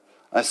died,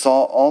 I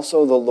saw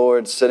also the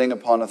Lord sitting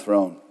upon a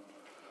throne,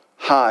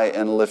 high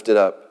and lifted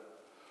up,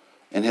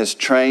 and his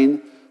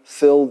train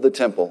filled the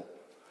temple.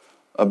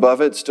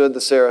 Above it stood the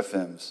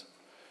seraphims.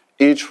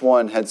 Each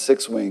one had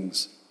 6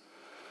 wings.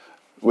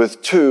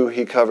 With 2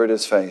 he covered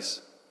his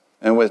face,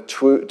 and with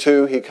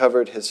 2 he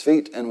covered his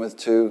feet, and with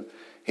 2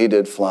 he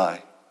did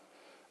fly.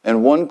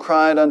 And one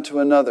cried unto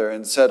another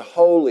and said,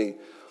 Holy,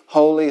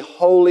 holy,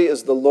 holy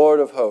is the Lord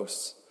of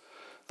hosts.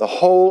 The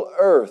whole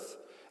earth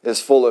is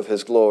full of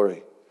his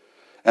glory.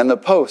 And the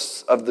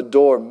posts of the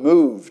door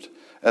moved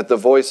at the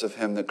voice of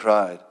him that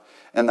cried,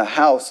 and the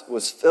house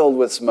was filled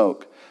with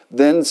smoke.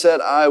 Then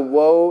said I,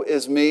 Woe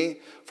is me,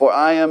 for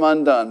I am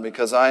undone,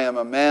 because I am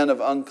a man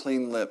of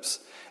unclean lips,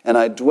 and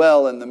I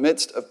dwell in the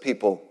midst of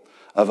people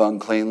of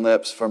unclean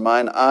lips, for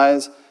mine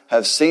eyes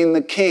have seen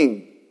the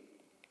King,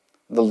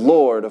 the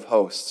Lord of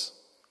hosts.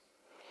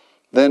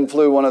 Then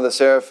flew one of the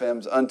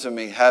seraphims unto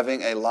me,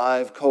 having a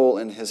live coal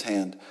in his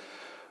hand,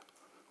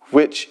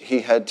 which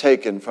he had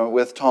taken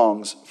with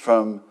tongs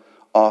from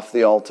off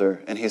the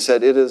altar. And he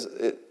said,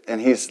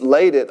 and he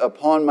laid it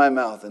upon my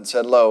mouth and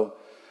said, Lo,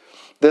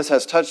 this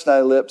has touched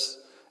thy lips,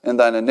 and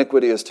thine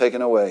iniquity is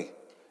taken away,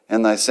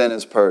 and thy sin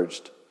is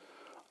purged.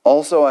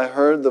 Also I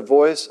heard the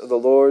voice of the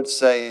Lord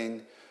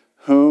saying,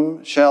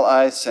 Whom shall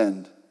I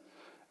send?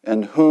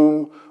 And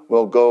whom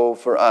will go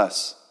for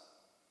us?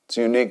 It's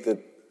unique that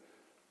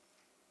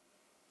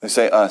they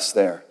say us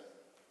there.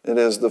 It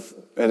is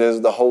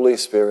the Holy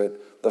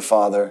Spirit, the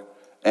Father,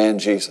 and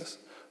Jesus.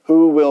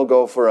 Who will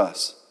go for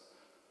us?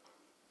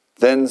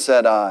 Then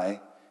said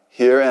I,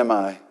 Here am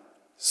I,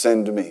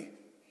 send me.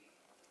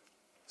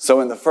 So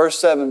in the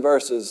first 7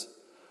 verses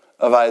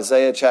of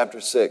Isaiah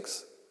chapter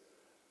 6,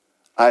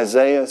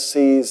 Isaiah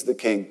sees the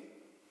King.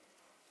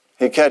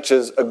 He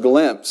catches a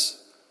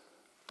glimpse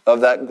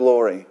of that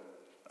glory,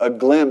 a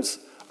glimpse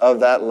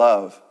of that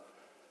love,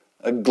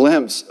 a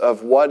glimpse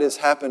of what is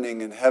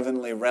happening in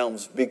heavenly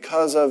realms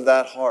because of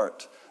that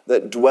heart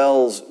that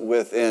dwells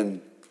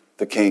within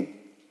the king.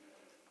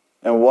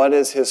 And what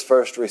is his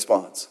first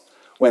response?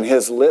 When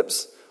his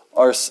lips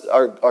are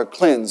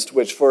cleansed,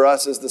 which for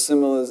us is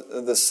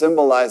the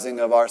symbolizing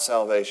of our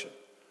salvation.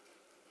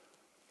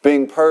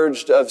 Being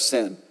purged of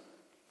sin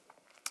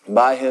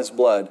by his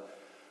blood.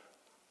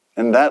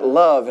 And that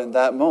love in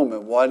that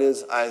moment, what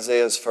is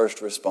Isaiah's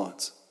first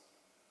response?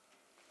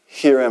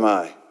 Here am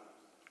I,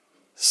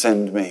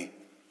 send me.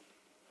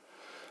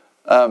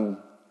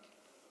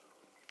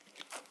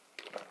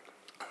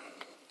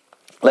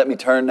 Let me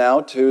turn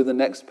now to the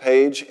next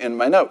page in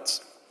my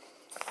notes.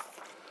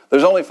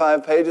 There's only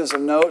 5 pages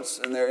of notes,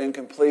 and they're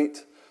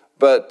incomplete,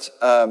 but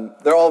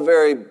they're all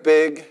very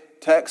big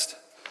text.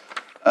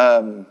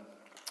 I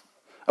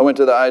went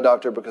to the eye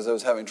doctor because I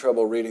was having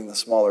trouble reading the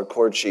smaller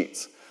chord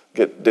sheets,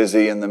 get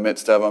dizzy in the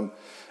midst of them.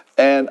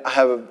 And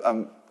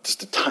I'm just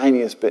the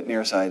tiniest bit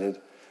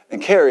nearsighted.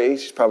 And Carrie,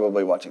 she's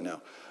probably watching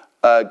now,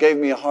 gave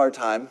me a hard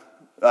time.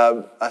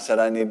 I said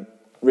I need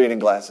reading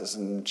glasses,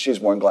 and she's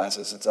worn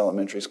glasses. It's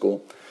elementary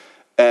school.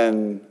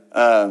 And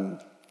I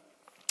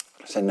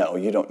said, no,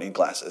 you don't need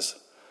glasses.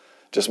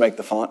 Just make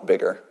the font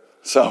bigger.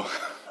 So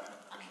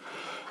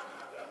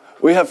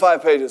we have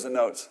 5 pages of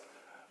notes,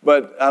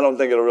 but I don't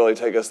think it'll really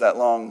take us that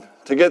long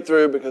to get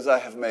through because I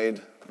have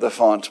made the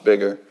font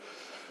bigger.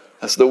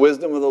 That's the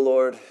wisdom of the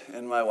Lord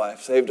and my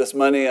wife. Saved us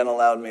money and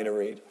allowed me to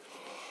read.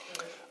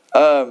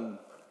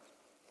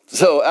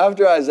 So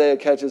after Isaiah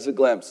catches a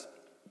glimpse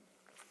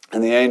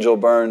and the angel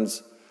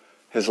burns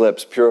his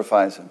lips,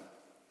 purifies him,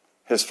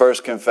 his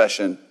first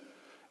confession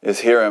is,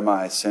 here am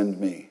I, send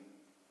me.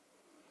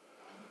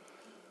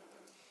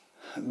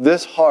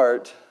 This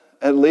heart,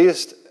 at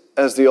least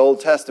as the Old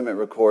Testament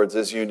records,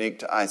 is unique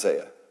to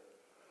Isaiah.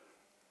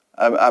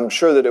 I'm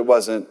sure that it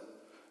wasn't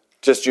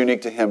just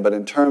unique to him, but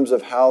in terms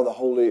of how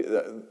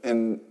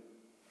in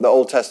the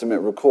Old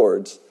Testament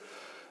records,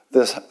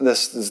 this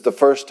is the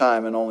first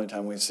time and only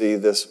time we see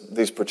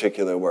these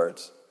particular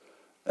words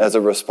as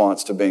a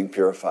response to being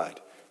purified.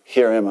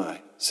 Here am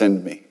I,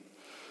 send me.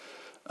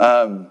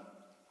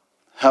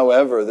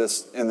 However,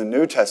 this in the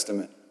New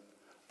Testament,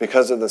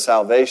 because of the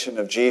salvation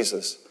of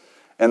Jesus,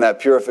 and that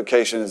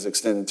purification is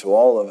extended to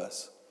all of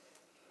us,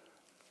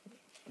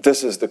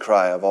 this is the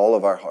cry of all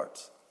of our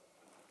hearts.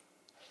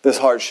 This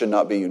heart should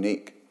not be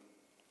unique.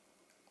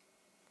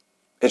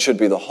 It should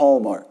be the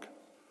hallmark,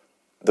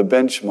 the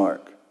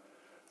benchmark.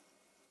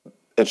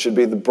 It should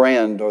be the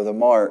brand or the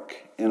mark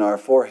in our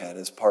forehead,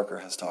 as Parker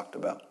has talked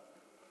about.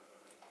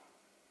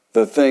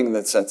 The thing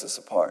that sets us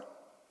apart.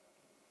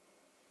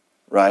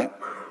 Right?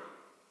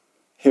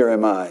 Here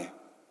am I,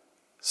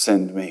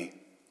 send me.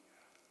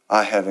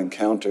 I have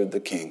encountered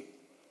the King.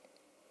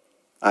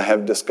 I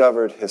have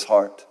discovered his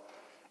heart,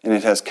 and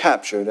it has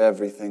captured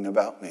everything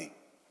about me.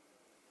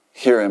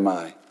 Here am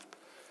I,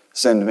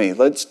 send me.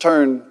 Let's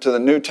turn to the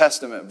New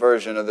Testament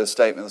version of this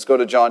statement. Let's go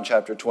to John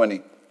chapter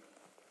 20.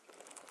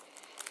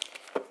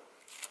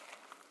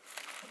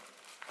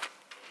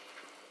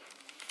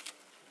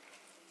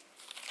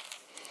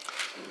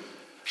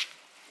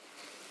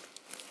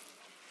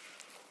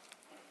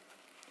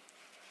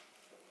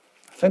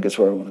 I think it's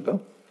where I want to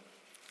go.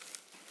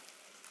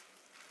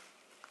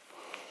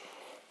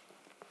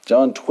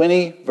 John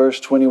 20, verse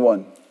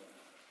 21.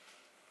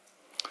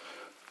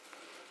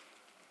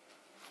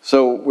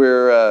 So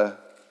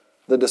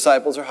the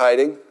disciples are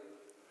hiding,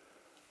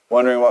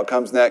 wondering what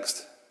comes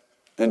next,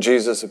 and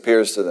Jesus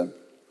appears to them.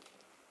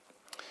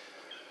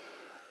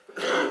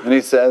 And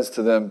he says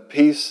to them,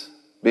 peace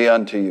be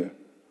unto you.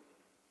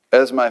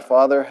 As my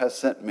Father has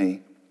sent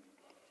me,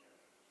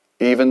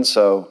 even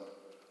so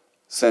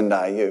send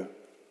I you.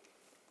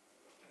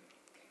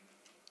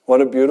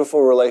 What a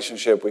beautiful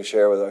relationship we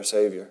share with our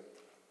Savior.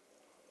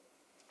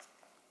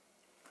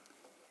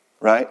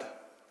 Right?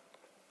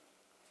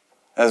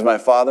 As my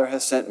Father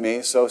has sent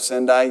me, so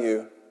send I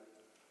you.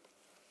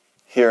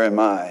 Here am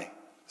I,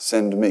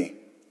 send me.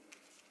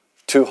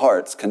 2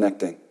 hearts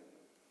connecting.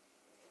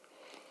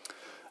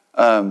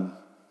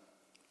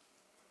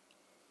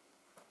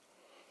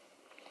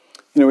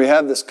 We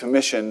have this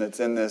commission that's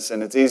in this,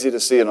 and it's easy to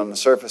see it on the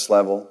surface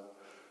level,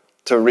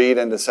 to read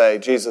and to say,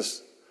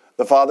 Jesus,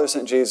 the Father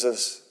sent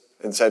Jesus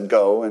and said,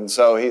 go, and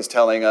so he's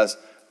telling us,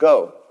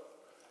 go.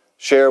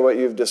 Share what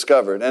you've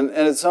discovered. And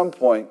at some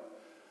point,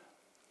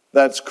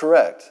 that's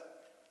correct.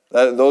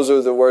 Those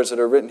are the words that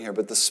are written here.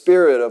 But the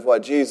spirit of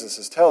what Jesus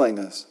is telling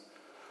us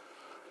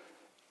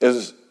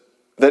is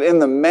that in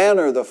the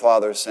manner the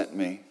Father sent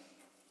me,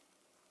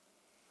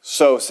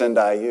 so send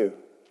I you.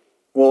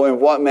 Well, in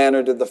what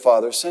manner did the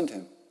Father send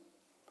him?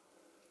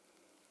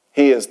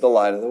 He is the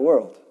light of the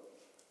world.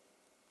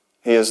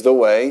 He is the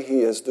way,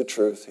 he is the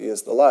truth, he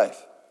is the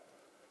life.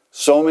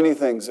 So many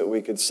things that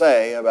we could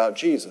say about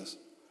Jesus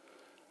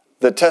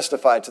that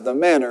testify to the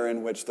manner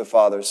in which the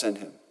Father sent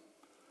him.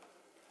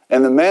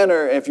 And the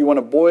manner, if you want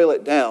to boil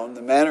it down,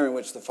 the manner in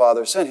which the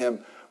Father sent him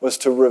was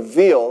to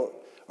reveal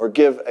or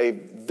give a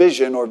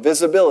vision or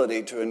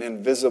visibility to an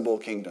invisible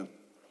kingdom.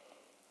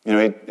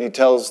 He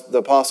tells the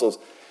apostles,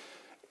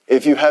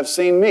 If you have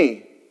seen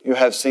me, you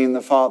have seen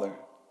the Father.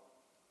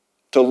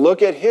 To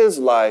look at his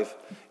life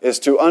is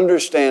to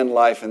understand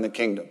life in the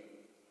kingdom.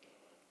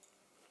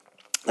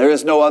 There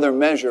is no other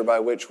measure by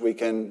which we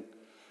can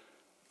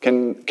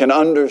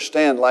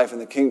understand life in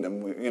the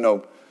kingdom.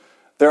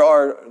 There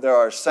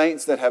are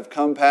saints that have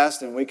come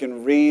past, and we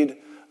can read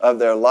of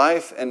their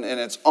life, and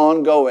it's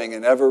ongoing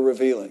and ever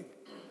revealing.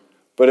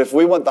 But if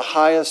we want the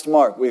highest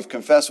mark, we've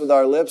confessed with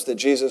our lips that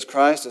Jesus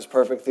Christ is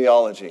perfect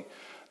theology.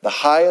 The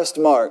highest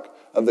mark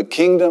of the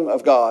kingdom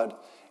of God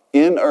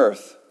in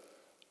earth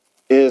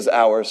is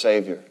our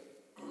Savior.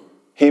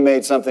 He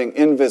made something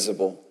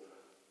invisible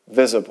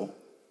visible.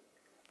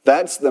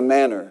 That's the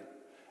manner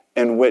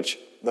in which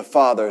the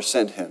Father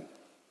sent him,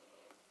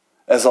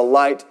 as a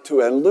light to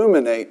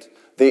illuminate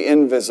the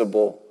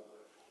invisible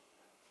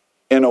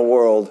in a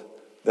world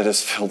that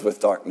is filled with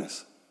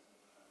darkness.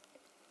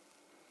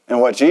 And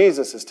what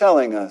Jesus is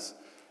telling us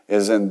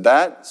is, in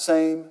that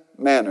same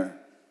manner,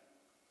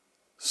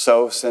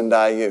 so send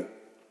I you.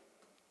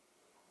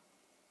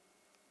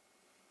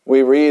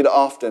 We read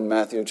often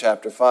Matthew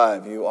chapter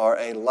 5, you are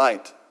a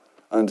light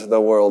unto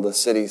the world, a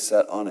city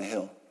set on a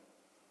hill.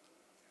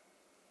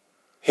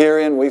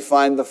 Herein we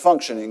find the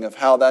functioning of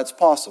how that's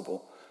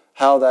possible,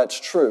 how that's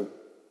true.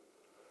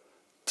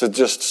 To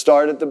just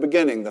start at the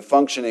beginning, the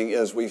functioning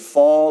is we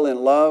fall in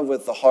love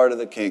with the heart of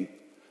the King.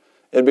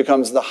 It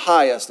becomes the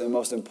highest and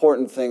most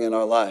important thing in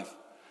our life.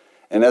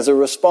 And as a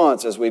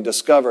response, as we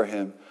discover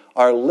him,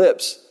 our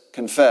lips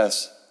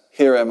confess,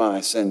 here am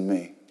I, send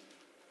me.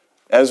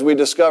 As we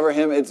discover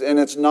him,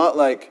 it's not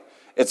like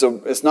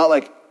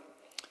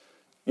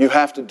you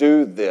have to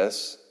do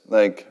this,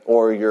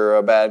 or you're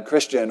a bad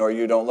Christian, or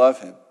you don't love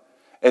him.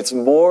 It's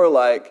more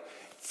like,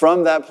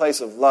 from that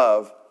place of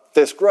love,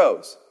 this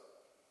grows.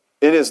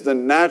 It is the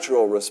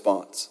natural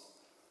response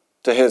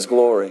to his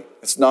glory.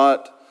 It's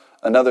not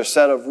another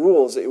set of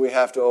rules that we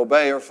have to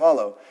obey or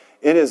follow.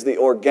 It is the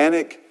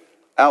organic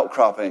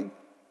outcropping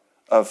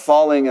of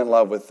falling in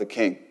love with the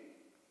King.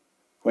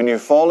 When you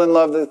fall in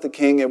love with the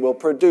King, it will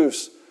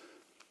produce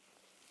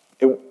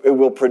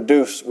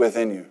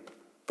within you,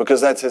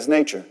 because that's his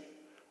nature.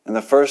 And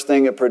the first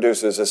thing it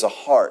produces is a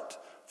heart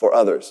for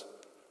others.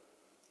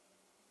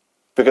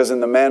 Because in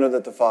the manner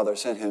that the Father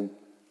sent him,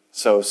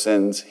 so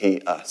sends he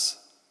us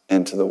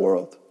into the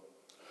world.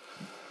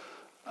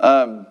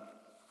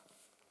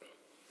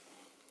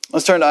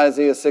 Let's turn to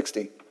Isaiah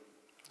 60.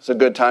 It's a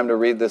good time to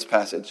read this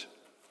passage.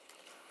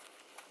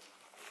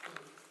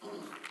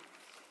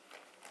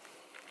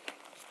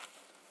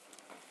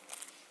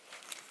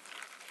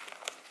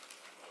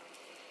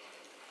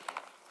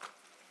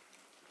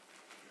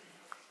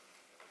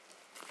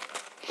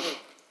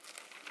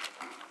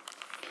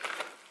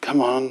 Come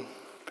on.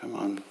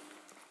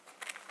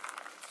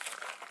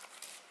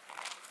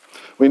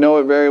 We know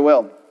it very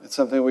well. It's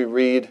something we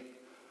read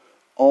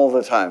all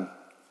the time.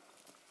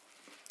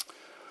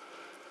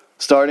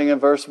 Starting in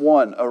verse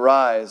 1,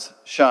 arise,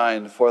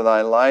 shine, for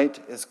thy light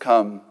is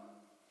come,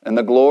 and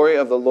the glory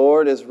of the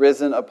Lord is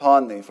risen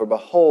upon thee. For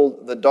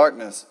behold, the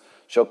darkness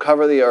shall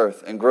cover the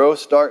earth, and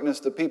gross darkness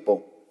the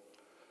people.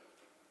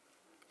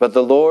 But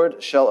the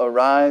Lord shall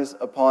arise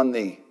upon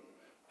thee,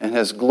 and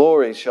his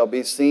glory shall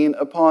be seen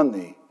upon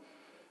thee.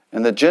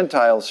 And the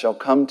Gentiles shall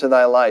come to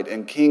thy light,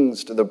 and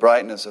kings to the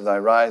brightness of thy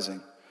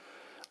rising.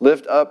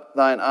 Lift up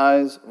thine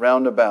eyes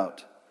round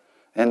about,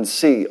 and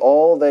see,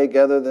 all they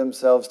gather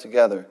themselves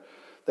together.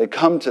 They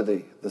come to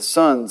thee. The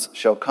sons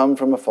shall come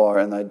from afar,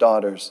 and thy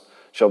daughters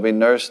shall be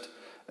nursed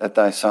at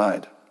thy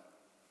side.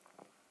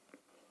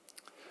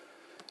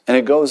 And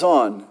it goes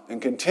on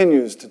and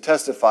continues to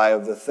testify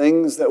of the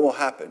things that will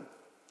happen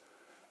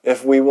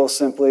if we will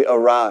simply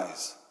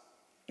arise.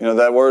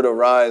 That word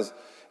arise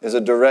is a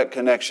direct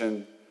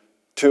connection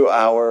to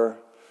our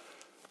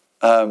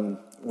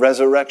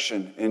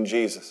resurrection in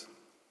Jesus.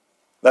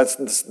 That's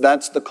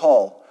the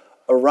call.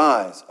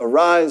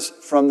 Arise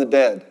from the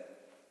dead,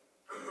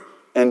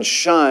 and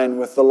shine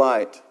with the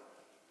light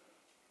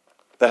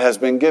that has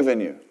been given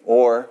you.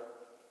 Or,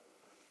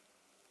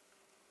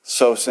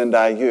 so send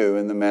I you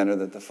in the manner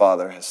that the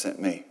Father has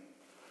sent me.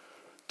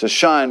 To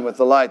shine with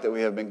the light that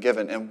we have been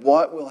given. And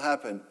what will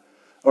happen?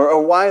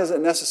 Or why is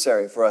it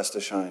necessary for us to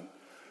shine?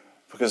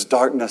 Because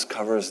darkness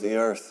covers the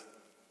earth.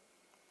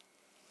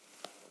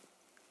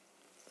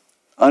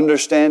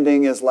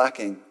 Understanding is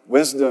lacking.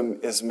 Wisdom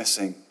is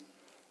missing.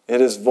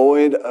 It is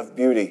void of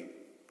beauty.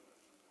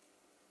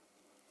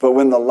 But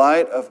when the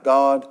light of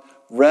God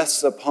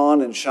rests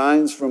upon and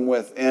shines from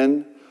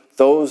within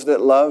those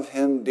that love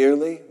him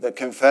dearly, that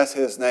confess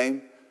his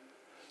name,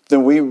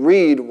 then we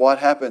read what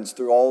happens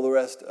through all the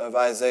rest of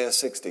Isaiah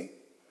 60.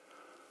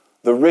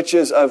 The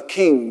riches of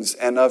kings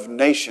and of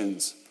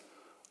nations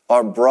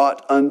are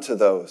brought unto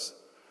those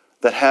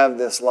that have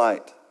this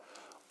light.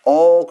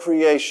 All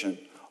creation,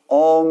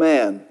 all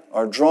man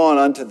are drawn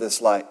unto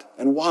this light.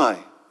 And why?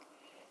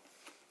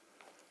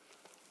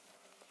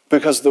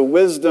 Because the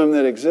wisdom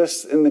that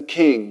exists in the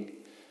king,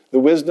 the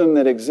wisdom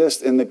that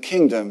exists in the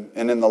kingdom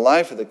and in the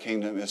life of the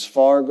kingdom is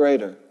far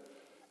greater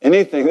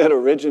Anything that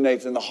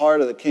originates in the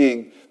heart of the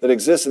King that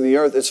exists in the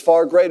earth is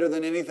far greater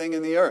than anything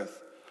in the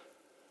earth.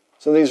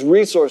 So these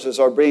resources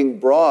are being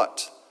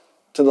brought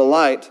to the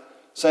light,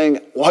 saying,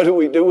 what do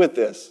we do with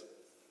this?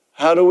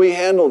 How do we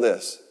handle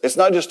this? It's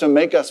not just to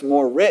make us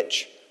more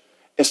rich,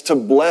 it's to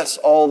bless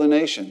all the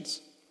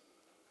nations.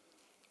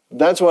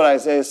 That's what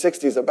Isaiah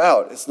 60 is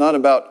about. It's not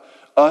about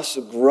us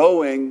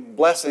growing,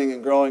 blessing,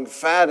 and growing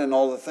fat in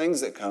all the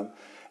things that come.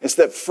 It's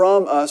that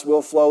from us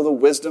will flow the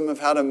wisdom of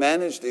how to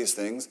manage these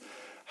things,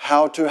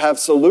 how to have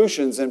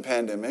solutions in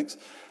pandemics,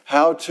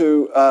 how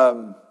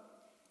to,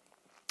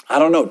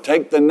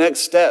 take the next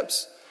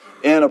steps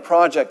in a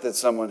project that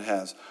someone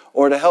has,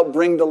 or to help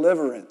bring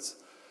deliverance.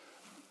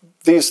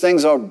 These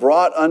things are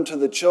brought unto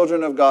the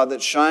children of God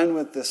that shine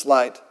with this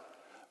light,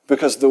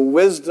 because the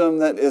wisdom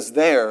that is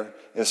there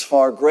is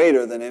far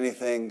greater than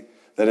anything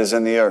that is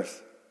in the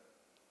earth.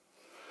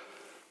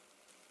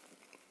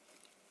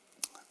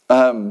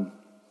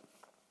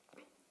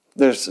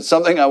 There's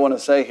something I want to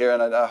say here,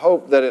 and I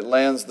hope that it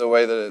lands the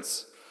way that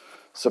it's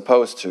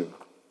supposed to.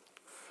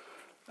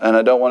 And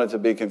I don't want it to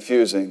be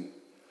confusing.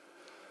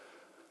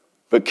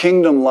 But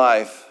kingdom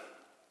life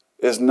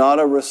is not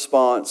a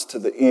response to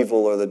the evil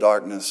or the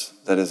darkness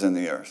that is in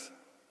the earth.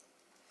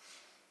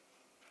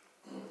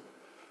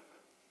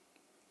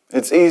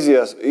 It's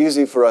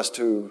easy for us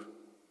to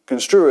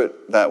construe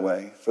it that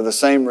way, for the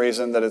same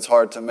reason that it's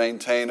hard to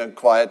maintain a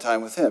quiet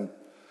time with Him.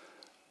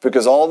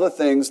 Because all the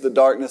things, the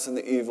darkness and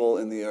the evil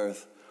in the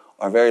earth,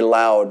 are very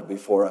loud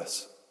before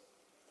us.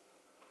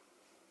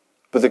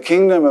 But the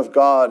kingdom of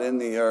God in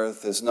the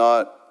earth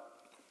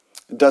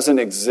doesn't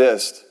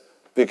exist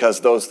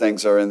because those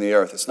things are in the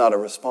earth. It's not a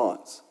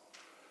response.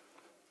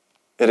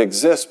 It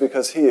exists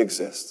because He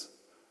exists.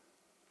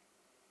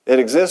 It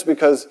exists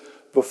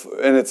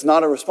and it's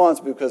not a response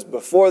because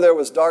before there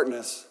was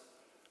darkness,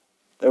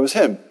 there was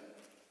Him.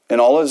 In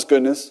all His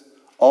goodness,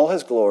 all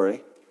His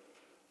glory,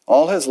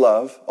 all His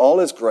love, all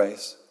His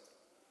grace.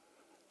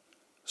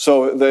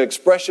 So the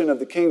expression of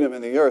the kingdom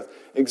in the earth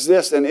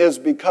exists and is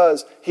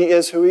because He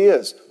is who He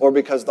is, or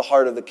because the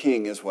heart of the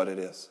King is what it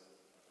is.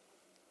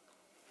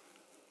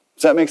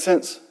 Does that make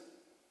sense?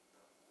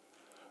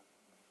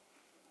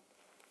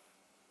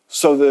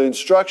 So the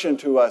instruction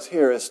to us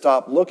here is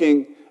stop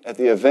looking at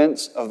the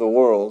events of the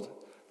world,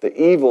 the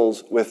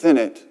evils within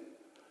it,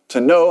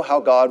 to know how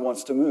God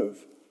wants to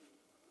move,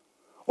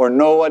 or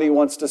know what He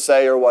wants to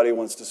say or what He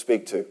wants to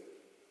speak to.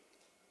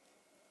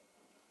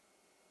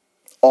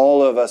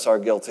 All of us are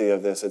guilty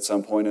of this at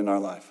some point in our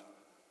life.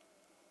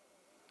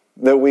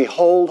 That we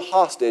hold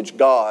hostage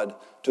God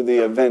to the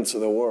events of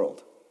the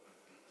world.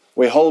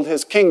 We hold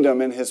His kingdom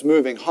and His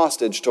moving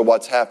hostage to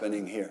what's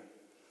happening here.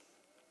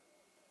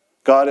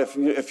 God, if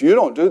you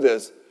don't do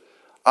this,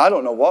 I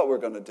don't know what we're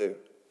going to do.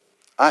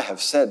 I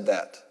have said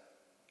that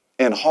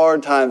in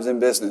hard times in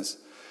business.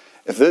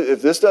 If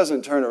this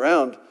doesn't turn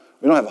around,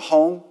 we don't have a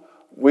home,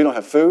 we don't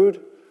have food,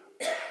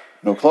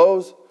 no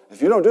clothes.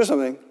 If you don't do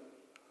something,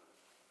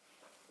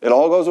 it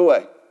all goes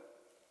away.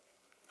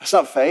 That's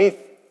not faith.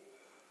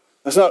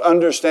 That's not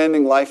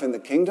understanding life in the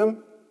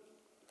kingdom.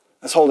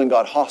 That's holding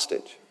God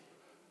hostage.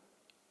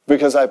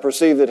 Because I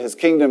perceive that His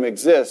kingdom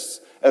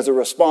exists as a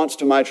response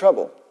to my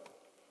trouble.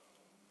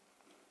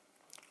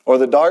 Or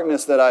the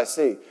darkness that I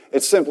see.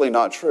 It's simply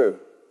not true.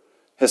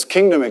 His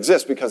kingdom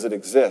exists because it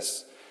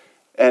exists.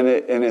 And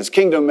His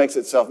kingdom makes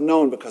itself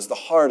known because the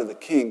heart of the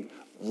King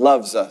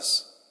loves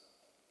us.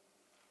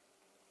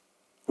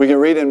 We can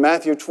read in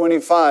Matthew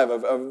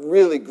 25 a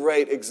really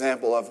great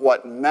example of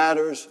what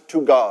matters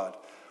to God,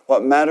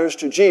 what matters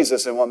to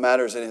Jesus, and what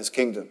matters in His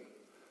kingdom.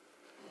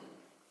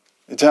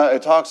 It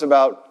talks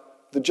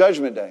about the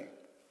judgment day,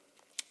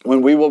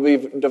 when we will be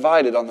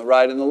divided on the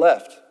right and the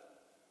left.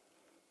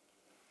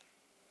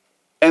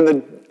 And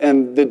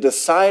the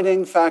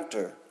deciding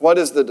factor, what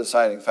is the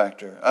deciding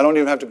factor? I don't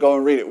even have to go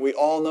and read it. We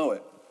all know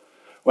it.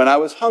 When I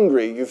was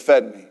hungry, you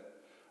fed me.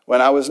 When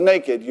I was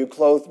naked, you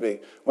clothed me.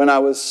 When I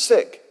was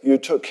sick, you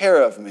took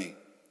care of me.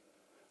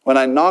 When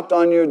I knocked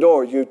on your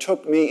door, you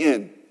took me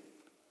in.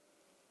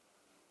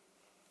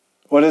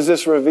 What does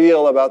this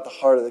reveal about the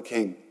heart of the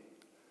King?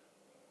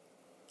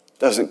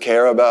 Doesn't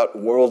care about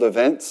world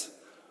events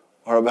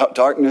or about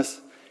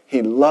darkness.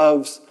 He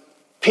loves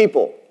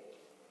people.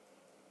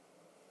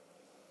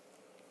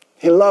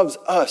 He loves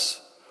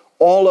us,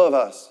 all of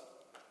us.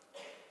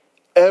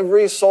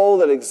 Every soul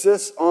that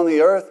exists on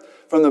the earth,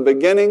 from the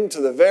beginning to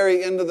the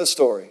very end of the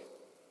story.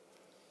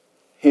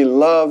 He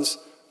loves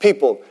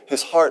people.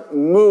 His heart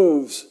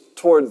moves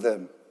toward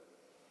them.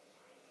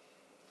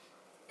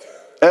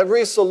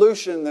 Every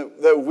solution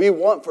that we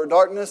want for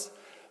darkness,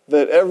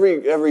 that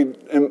every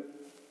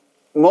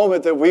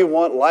moment that we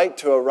want light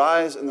to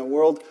arise in the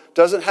world,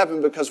 doesn't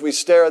happen because we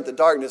stare at the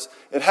darkness.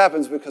 It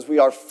happens because we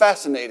are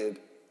fascinated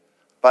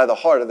by the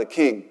heart of the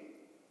King.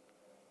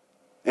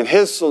 And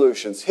His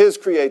solutions, His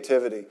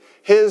creativity,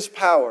 His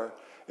power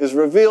is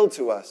revealed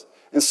to us.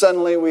 And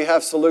suddenly we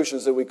have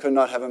solutions that we could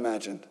not have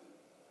imagined.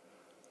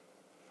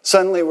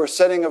 Suddenly we're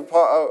sitting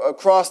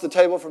across the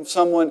table from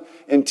someone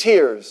in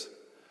tears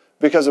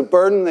because a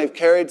burden they've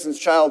carried since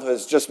childhood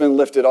has just been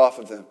lifted off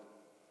of them.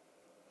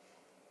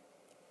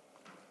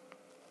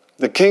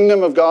 The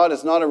kingdom of God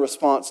is not a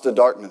response to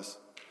darkness.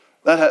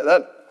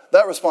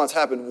 That response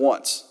happened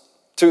once,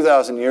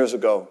 2,000 years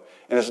ago,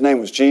 and his name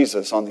was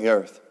Jesus on the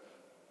earth.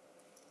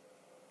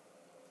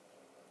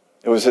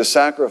 It was his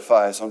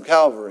sacrifice on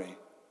Calvary.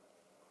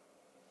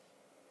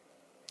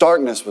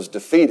 Darkness was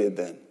defeated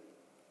then.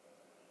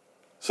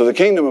 So the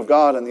kingdom of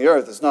God on the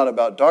earth is not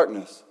about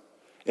darkness.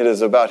 It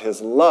is about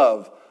his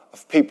love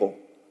of people.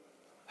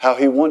 How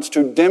he wants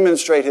to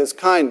demonstrate his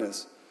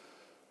kindness.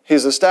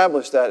 He's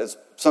established that as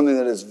something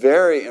that is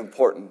very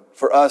important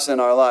for us in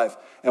our life.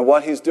 And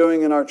what he's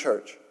doing in our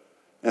church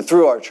and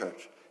through our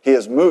church, he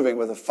is moving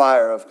with a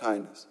fire of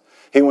kindness.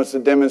 He wants to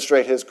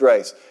demonstrate his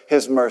grace,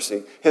 his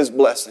mercy, his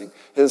blessing,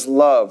 his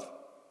love.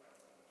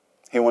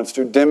 He wants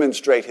to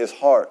demonstrate his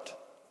heart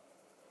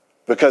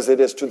because it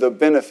is to the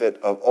benefit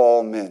of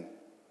all men.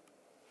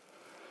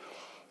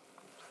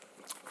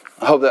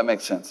 I hope that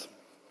makes sense.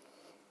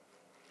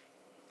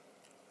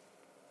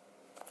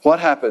 What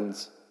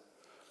happens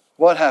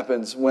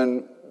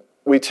when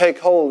we take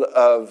hold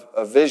of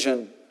a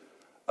vision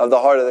of the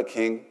heart of the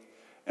King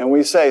and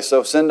we say,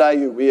 so send I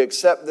you, we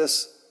accept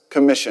this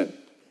commission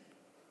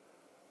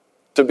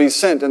to be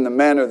sent in the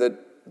manner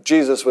that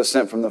Jesus was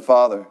sent from the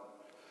Father.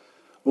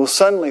 Well,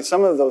 suddenly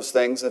some of those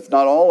things, if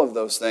not all of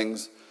those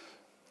things,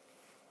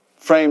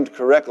 framed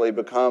correctly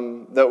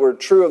become, that were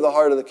true of the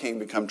heart of the King,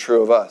 become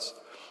true of us.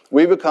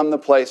 We become the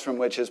place from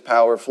which his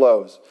power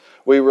flows.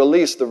 We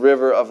release the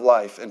river of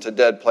life into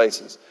dead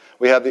places.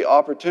 We have the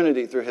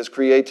opportunity through his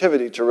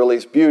creativity to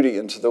release beauty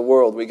into the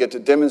world. We get to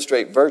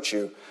demonstrate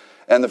virtue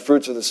and the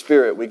fruits of the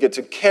Spirit. We get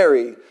to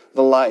carry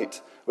the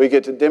light. We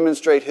get to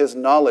demonstrate his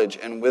knowledge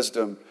and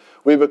wisdom.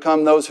 We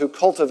become those who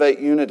cultivate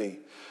unity.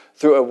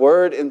 Through a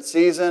word in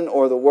season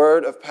or the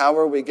word of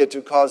power, we get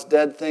to cause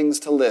dead things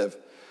to live.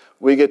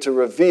 We get to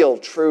reveal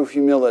true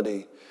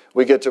humility.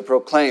 We get to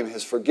proclaim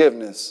his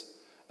forgiveness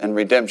and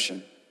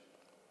redemption.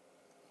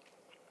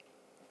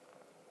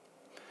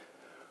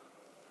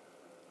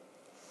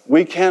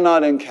 We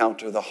cannot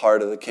encounter the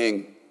heart of the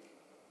King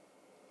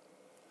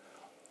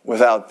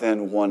without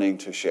then wanting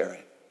to share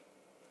it.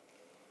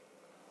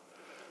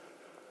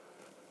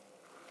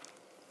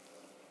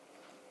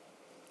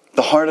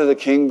 The heart of the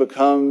King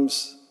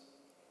becomes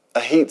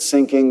a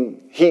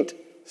heat-seeking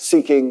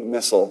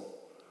missile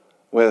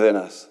within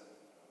us,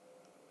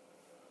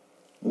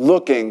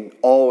 looking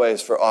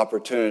always for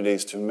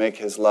opportunities to make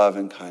his love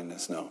and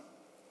kindness known.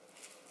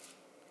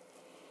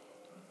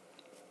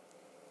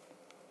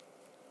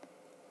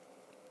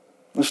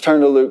 Let's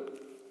turn to Luke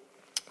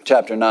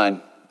chapter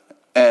 9,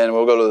 and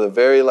we'll go to the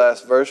very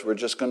last verse. We're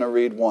just going to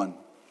read one.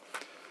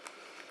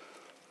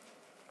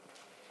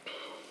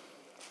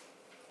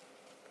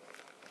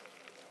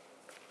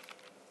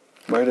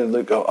 Where did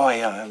Luke go? Oh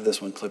yeah, I have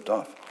this one clipped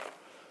off.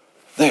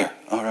 There.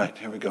 All right,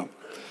 here we go.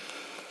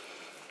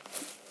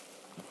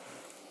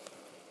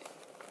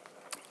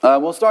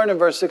 We'll start in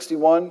verse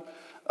 61.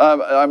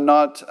 We're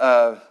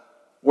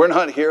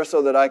not here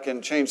so that I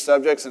can change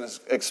subjects and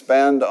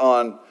expand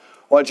on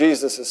what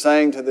Jesus is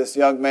saying to this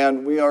young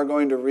man. We are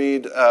going to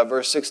read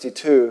verse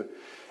 62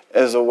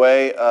 as a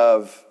way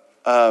of,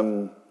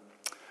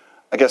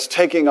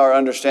 taking our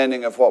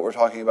understanding of what we're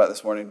talking about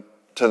this morning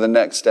to the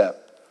next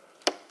step.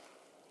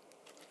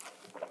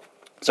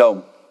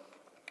 So,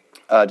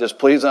 just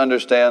please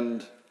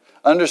understand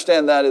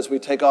that as we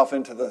take off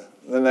into the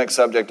next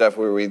subject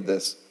after we read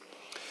this.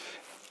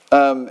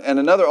 And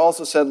another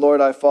also said,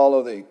 Lord, I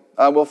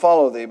will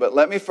follow thee, but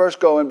let me first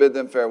go and bid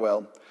them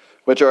farewell,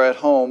 which are at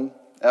home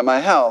at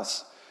my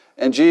house.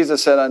 And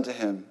Jesus said unto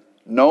him,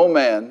 no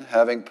man,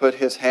 having put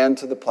his hand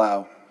to the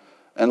plow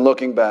and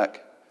looking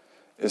back,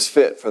 is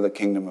fit for the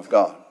kingdom of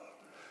God.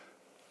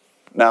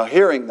 Now,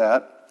 hearing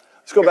that,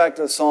 let's go back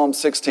to Psalm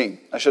 16.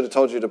 I should have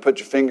told you to put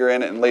your finger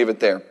in it and leave it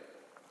there.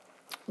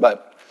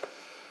 But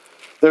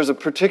there's a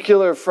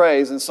particular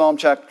phrase in Psalm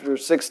chapter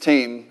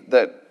 16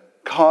 that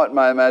caught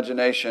my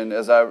imagination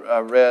as I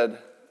read,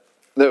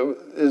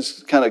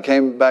 that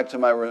came back to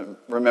my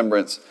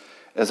remembrance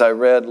as I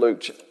read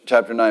Luke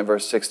chapter 9,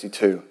 verse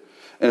 62.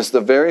 And it's the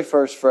very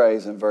first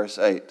phrase in verse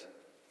 8.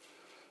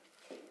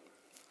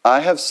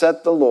 I have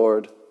set the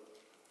Lord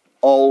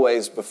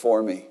always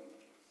before me.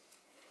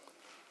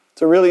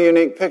 It's a really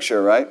unique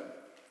picture, right?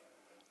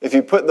 If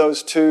you put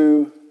those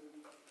two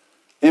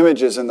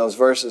images in those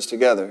verses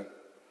together,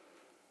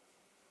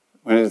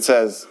 when it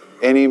says,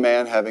 any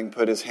man having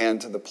put his hand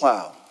to the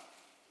plow.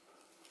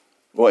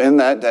 Well, in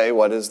that day,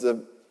 what is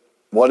the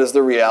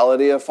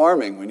reality of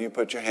farming? When you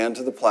put your hand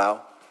to the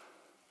plow,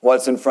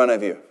 what's in front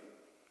of you?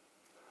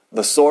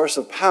 The source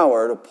of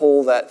power to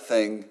pull that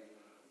thing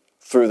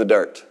through the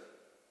dirt.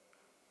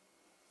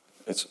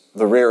 It's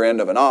the rear end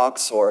of an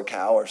ox or a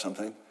cow or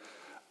something.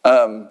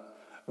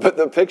 But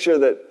the picture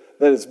that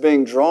is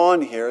being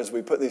drawn here as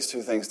we put these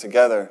two things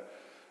together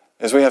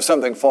is we have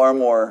something far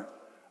more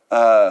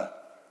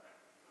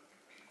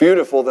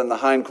beautiful than the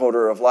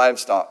hindquarter of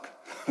livestock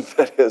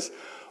that is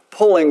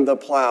pulling the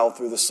plow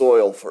through the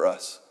soil for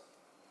us.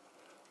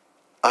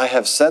 I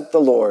have set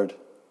the Lord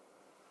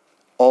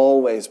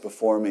always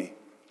before me.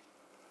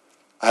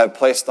 I have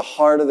placed the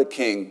heart of the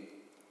king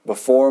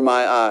before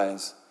my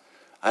eyes.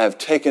 I have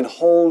taken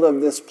hold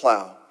of this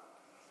plow.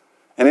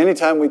 And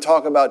anytime we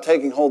talk about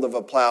taking hold of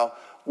a plow,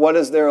 what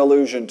is there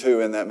allusion to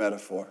in that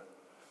metaphor?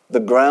 The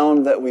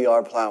ground that we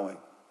are plowing.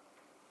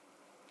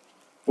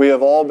 We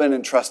have all been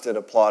entrusted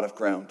a plot of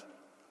ground.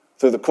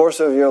 Through the course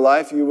of your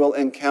life, you will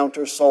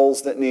encounter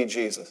souls that need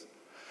Jesus.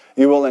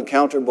 You will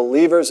encounter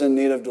believers in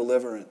need of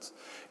deliverance.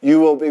 You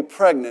will be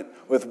pregnant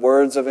with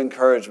words of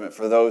encouragement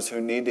for those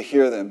who need to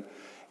hear them.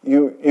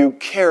 You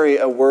carry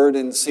a word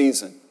in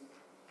season.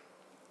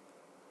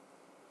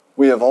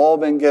 We have all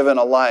been given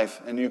a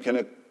life, and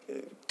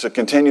to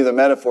continue the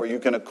metaphor, you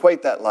can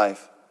equate that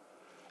life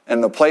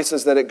and the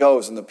places that it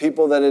goes and the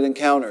people that it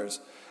encounters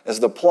as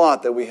the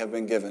plot that we have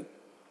been given.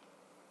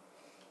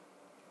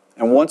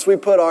 And once we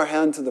put our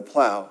hand to the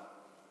plow,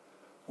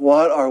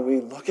 what are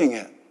we looking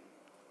at?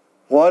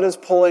 What is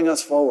pulling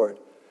us forward?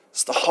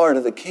 It's the heart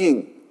of the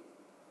king.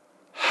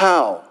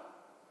 How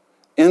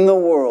in the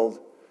world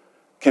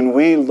can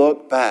we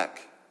look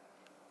back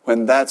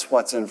when that's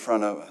what's in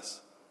front of us?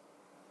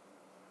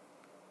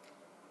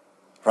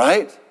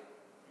 Right?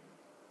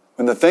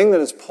 When the thing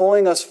that is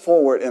pulling us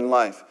forward in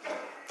life,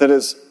 that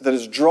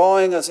is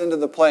drawing us into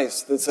the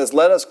place that says,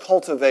 let us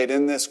cultivate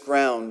in this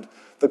ground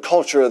the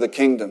culture of the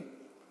kingdom.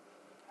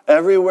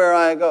 Everywhere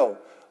I go,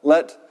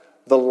 let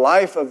the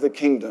life of the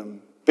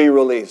kingdom be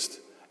released.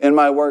 In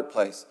my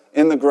workplace,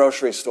 in the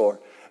grocery store,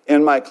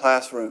 in my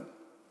classroom,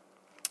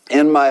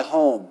 in my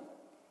home.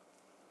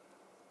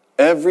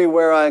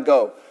 Everywhere I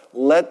go,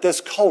 let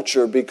this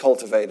culture be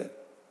cultivated.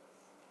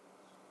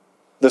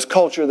 This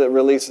culture that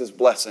releases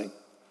blessing,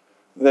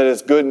 that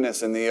is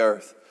goodness in the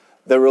earth,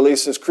 that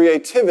releases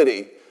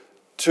creativity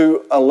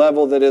to a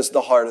level that is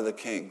the heart of the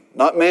king.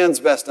 Not man's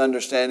best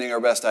understanding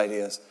or best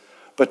ideas,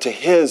 but to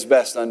his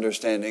best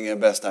understanding and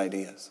best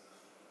ideas.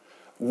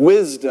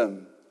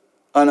 Wisdom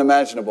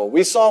unimaginable.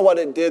 We saw what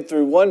it did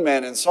through one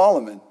man in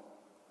Solomon.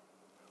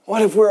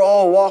 What if we're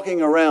all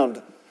walking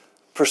around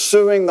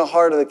pursuing the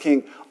heart of the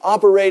king,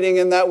 operating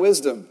in that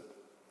wisdom?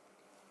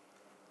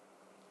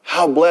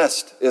 How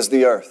blessed is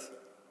the earth?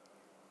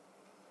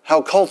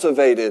 How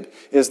cultivated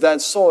is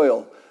that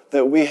soil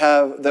that we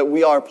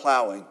are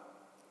plowing?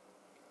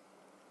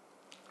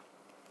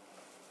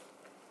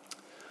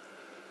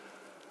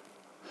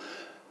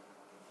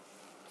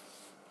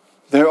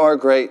 There are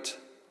great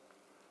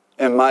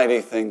and mighty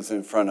things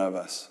in front of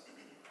us.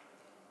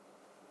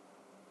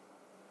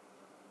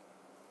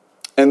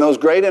 And those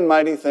great and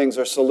mighty things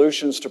are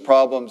solutions to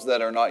problems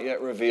that are not yet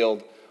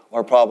revealed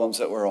or problems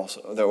that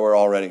we're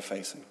already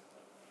facing.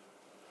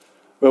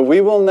 But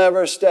we will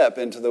never step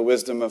into the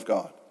wisdom of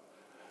God.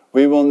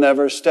 We will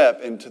never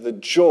step into the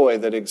joy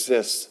that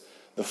exists,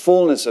 the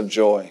fullness of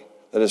joy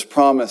that is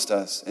promised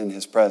us in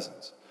His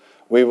presence.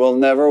 We will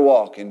never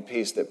walk in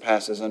peace that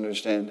passes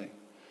understanding.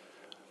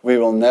 We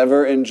will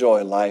never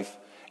enjoy life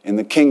in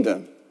the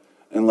kingdom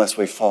unless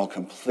we fall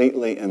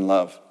completely in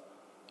love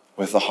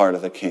with the heart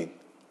of the King.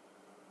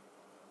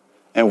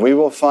 And we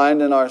will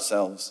find in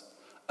ourselves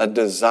a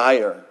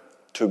desire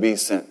to be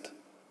sent.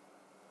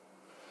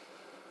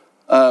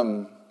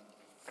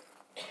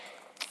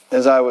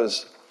 As I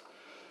was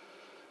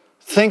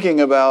thinking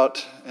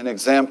about an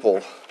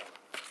example,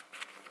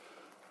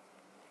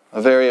 a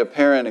very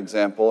apparent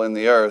example in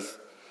the earth,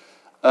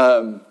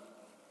 the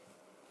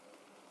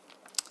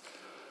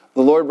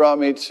Lord brought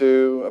me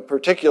to a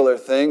particular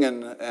thing,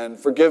 and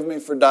forgive me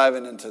for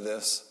diving into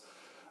this.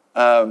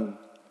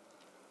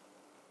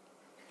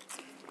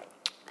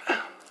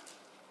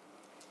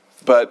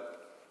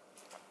 But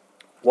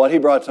what He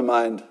brought to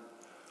mind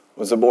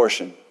was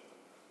abortion.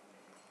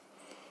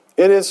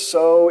 It is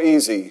so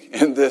easy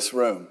in this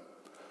room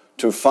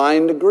to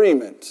find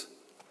agreement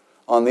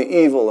on the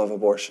evil of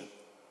abortion.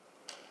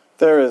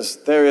 There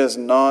is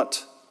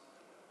not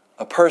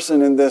a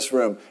person in this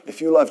room.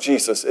 If you love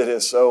Jesus, it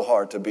is so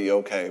hard to be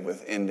okay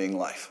with ending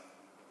life.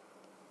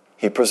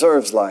 He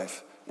preserves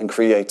life and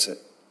creates it.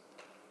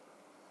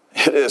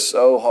 It is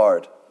so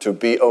hard to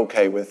be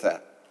okay with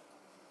that.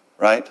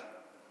 Right?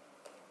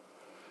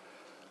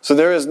 So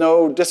there is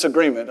no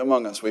disagreement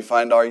among us. We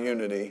find our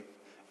unity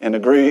in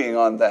agreeing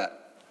on that.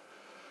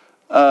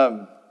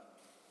 And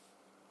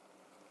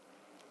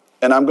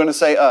I'm going to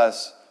say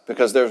us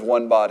because there's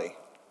one body.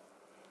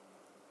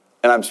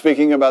 And I'm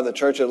speaking about the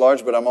church at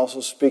large, but I'm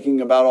also speaking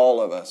about all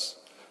of us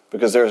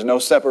because there is no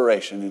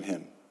separation in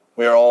Him.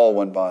 We are all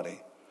one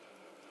body.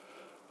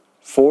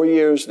 4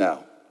 years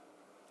now,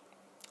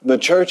 the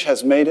church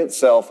has made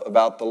itself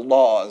about the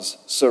laws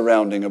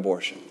surrounding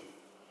abortion.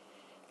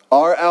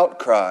 Our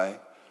outcry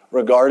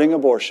regarding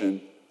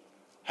abortion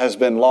has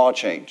been law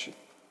change.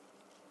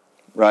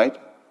 Right?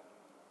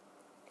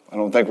 I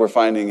don't think we're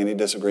finding any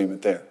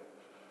disagreement there.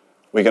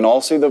 We can all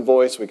see the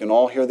voice, we can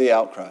all hear the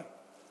outcry.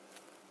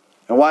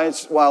 And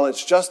while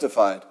it's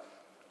justified,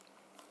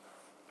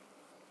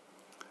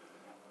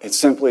 it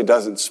simply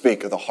doesn't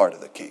speak of the heart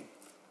of the King.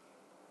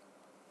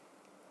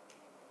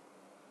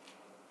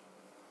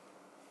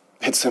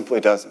 It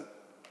simply doesn't.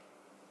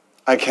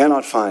 I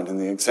cannot find in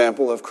the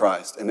example of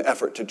Christ an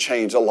effort to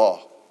change a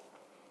law,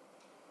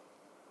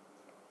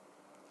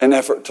 an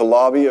effort to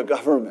lobby a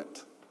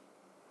government,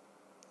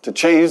 to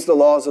change the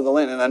laws of the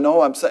land. And I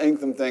know I'm saying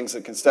some things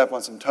that can step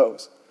on some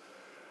toes.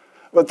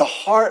 But the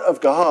heart of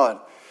God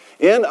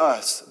in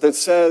us that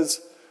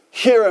says,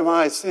 here am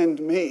I, send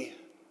me.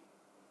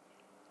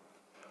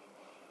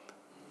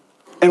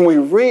 And we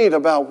read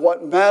about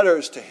what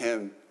matters to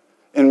him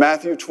in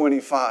Matthew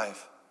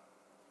 25.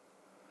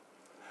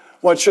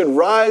 What should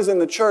rise in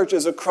the church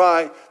is a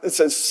cry that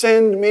says,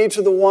 send me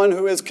to the one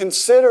who is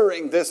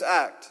considering this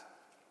act.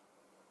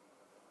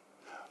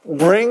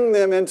 Bring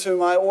them into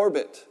my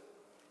orbit.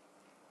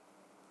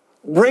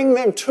 Bring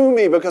them to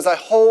me because I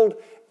hold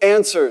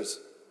answers.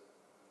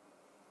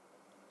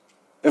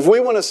 If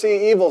we want to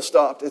see evil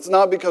stopped, it's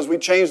not because we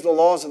change the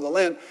laws of the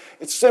land.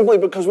 It's simply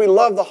because we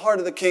love the heart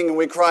of the King and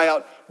we cry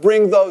out,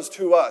 bring those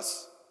to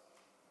us.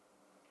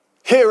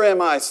 Here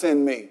am I,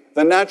 send me.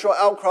 The natural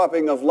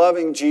outcropping of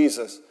loving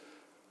Jesus.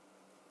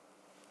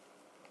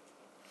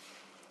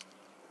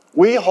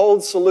 We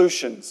hold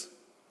solutions.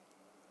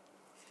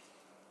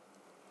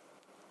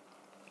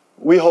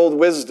 We hold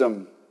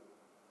wisdom.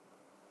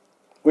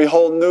 We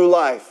hold new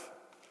life,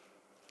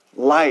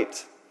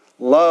 light,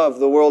 love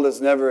the world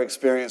has never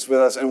experienced with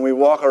us, and we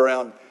walk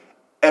around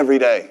every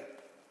day.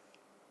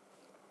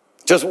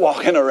 Just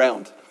walking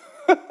around.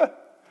 You know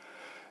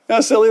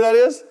how silly that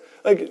is?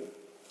 Like,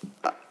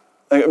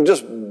 I'm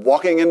just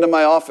walking into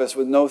my office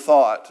with no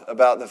thought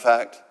about the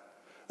fact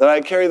that I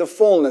carry the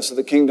fullness of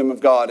the kingdom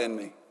of God in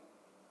me.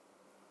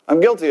 I'm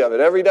guilty of it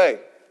every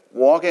day.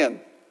 Walk in,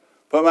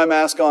 put my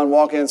mask on,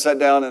 walk in, sit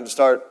down, and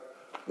start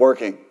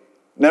working.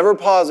 Never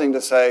pausing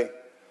to say,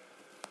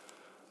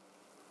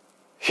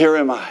 here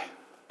am I,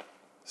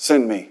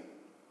 send me.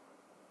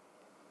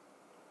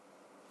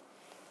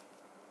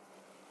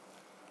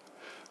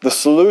 The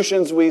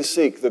solutions we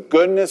seek, the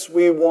goodness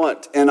we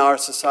want in our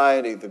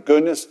society, the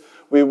goodness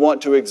we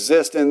want to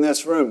exist in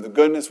this room, the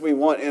goodness we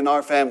want in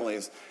our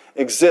families,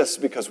 exists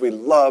because we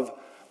love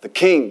the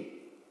King.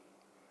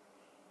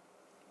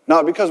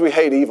 Not because we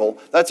hate evil.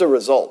 That's a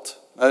result.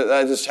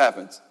 That just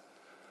happens.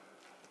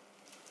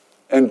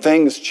 And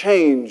things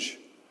change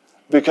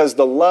because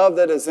the love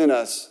that is in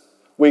us,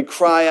 we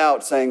cry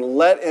out saying,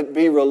 let it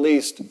be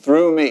released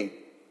through me.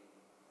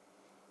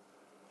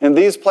 In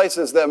these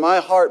places that my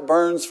heart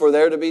burns for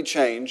there to be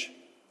change,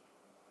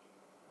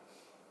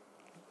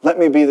 let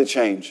me be the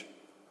change.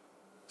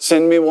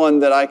 Send me one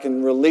that I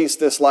can release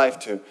this life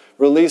to,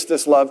 release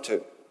this love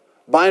to.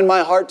 Bind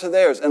my heart to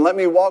theirs and let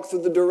me walk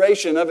through the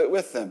duration of it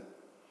with them.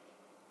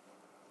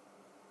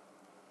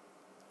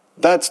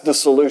 That's the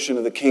solution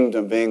of the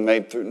kingdom being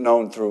made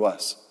known through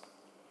us.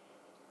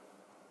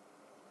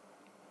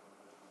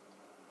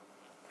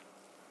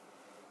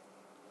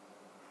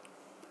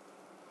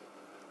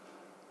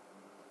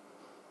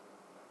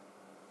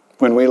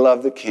 When we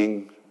love the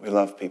King, we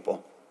love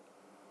people.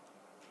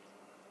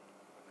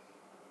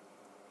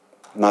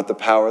 Not the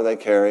power they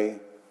carry,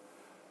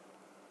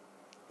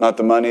 not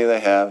the money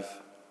they have,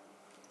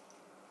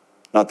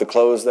 not the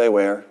clothes they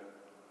wear.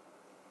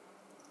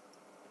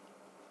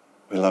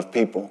 We love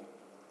people.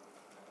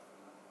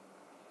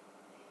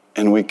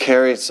 And we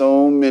carry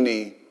so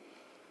many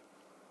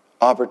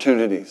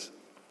opportunities.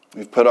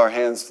 We've put our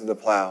hands to the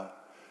plow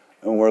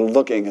and we're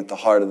looking at the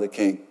heart of the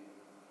King.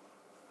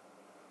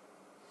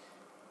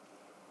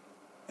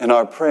 And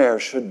our prayer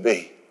should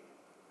be,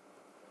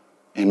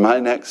 in my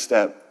next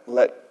step,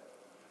 let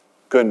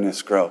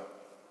goodness grow.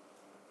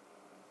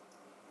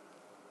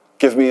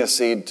 Give me a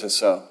seed to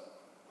sow.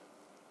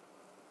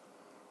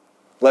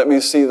 Let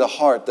me see the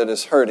heart that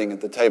is hurting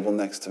at the table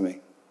next to me.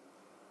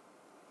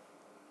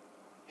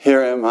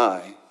 Here am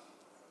I,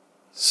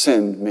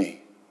 send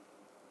me.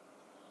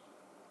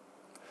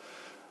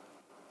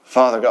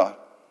 Father God,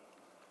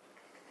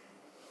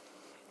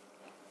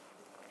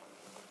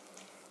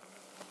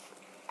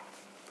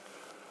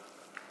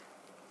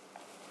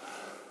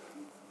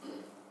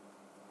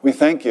 we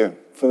thank you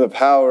for the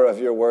power of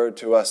your word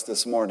to us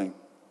this morning.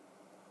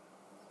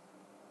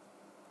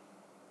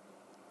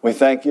 We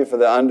thank you for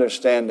the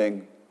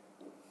understanding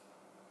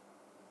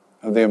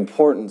of the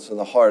importance of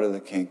the heart of the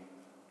King.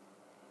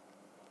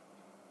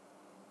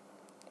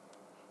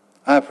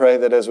 I pray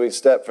that as we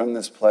step from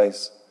this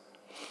place,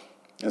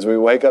 as we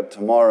wake up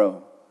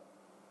tomorrow,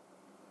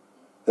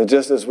 that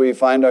just as we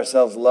find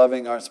ourselves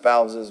loving our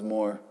spouses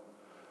more,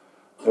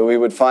 that we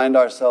would find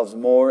ourselves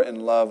more in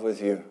love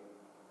with you.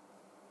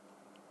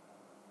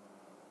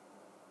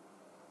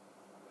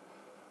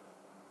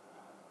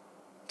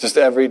 Just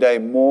every day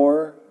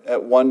more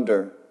in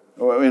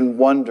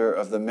wonder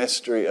of the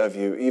mystery of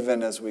you,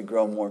 even as we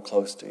grow more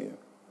close to you.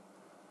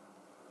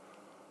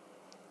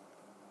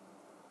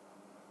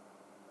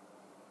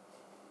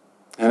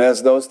 And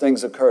as those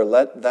things occur,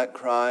 let that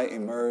cry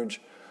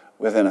emerge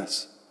within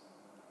us.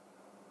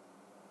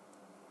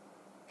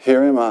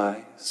 Here am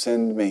I,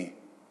 send me.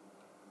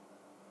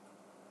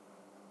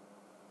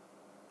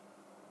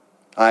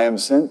 I am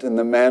sent in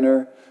the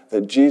manner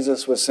that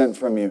Jesus was sent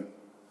from you,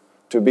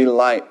 to be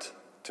light,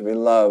 to be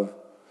love,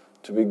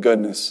 to be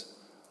goodness,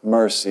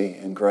 mercy,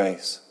 and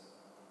grace.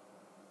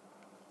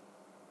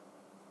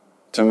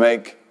 To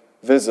make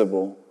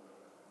visible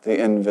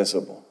the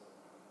invisible.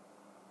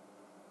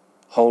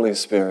 Holy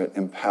Spirit,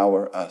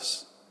 empower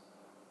us.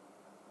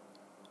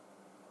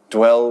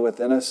 Dwell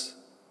within us,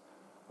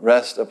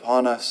 rest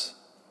upon us.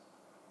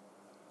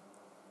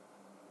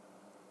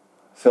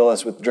 Fill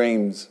us with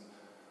dreams,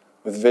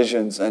 with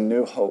visions and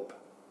new hope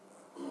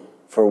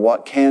for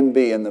what can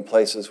be in the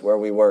places where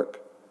we work,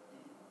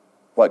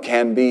 what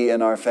can be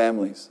in our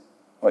families,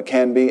 what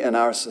can be in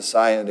our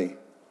society.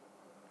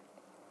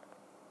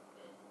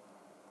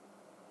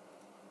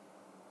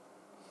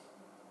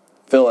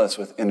 Fill us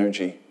with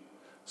energy,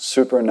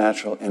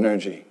 supernatural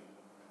energy.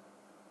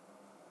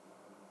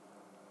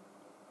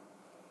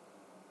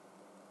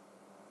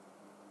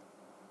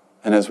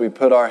 And as we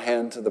put our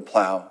hand to the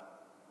plow,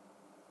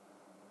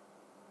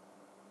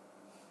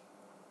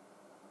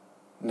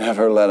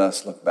 never let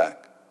us look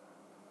back.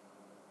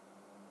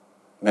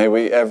 May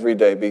we every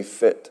day be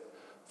fit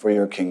for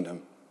your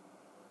kingdom,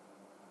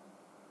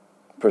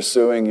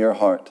 pursuing your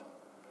heart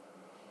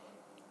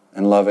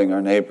and loving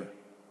our neighbor.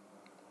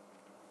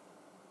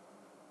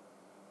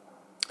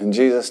 In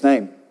Jesus'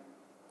 name,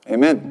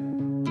 amen.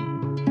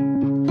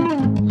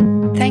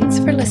 Thanks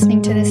for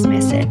listening to this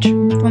message.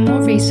 For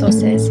more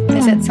resources,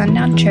 visit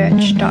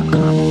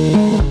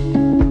sundownchurch.com.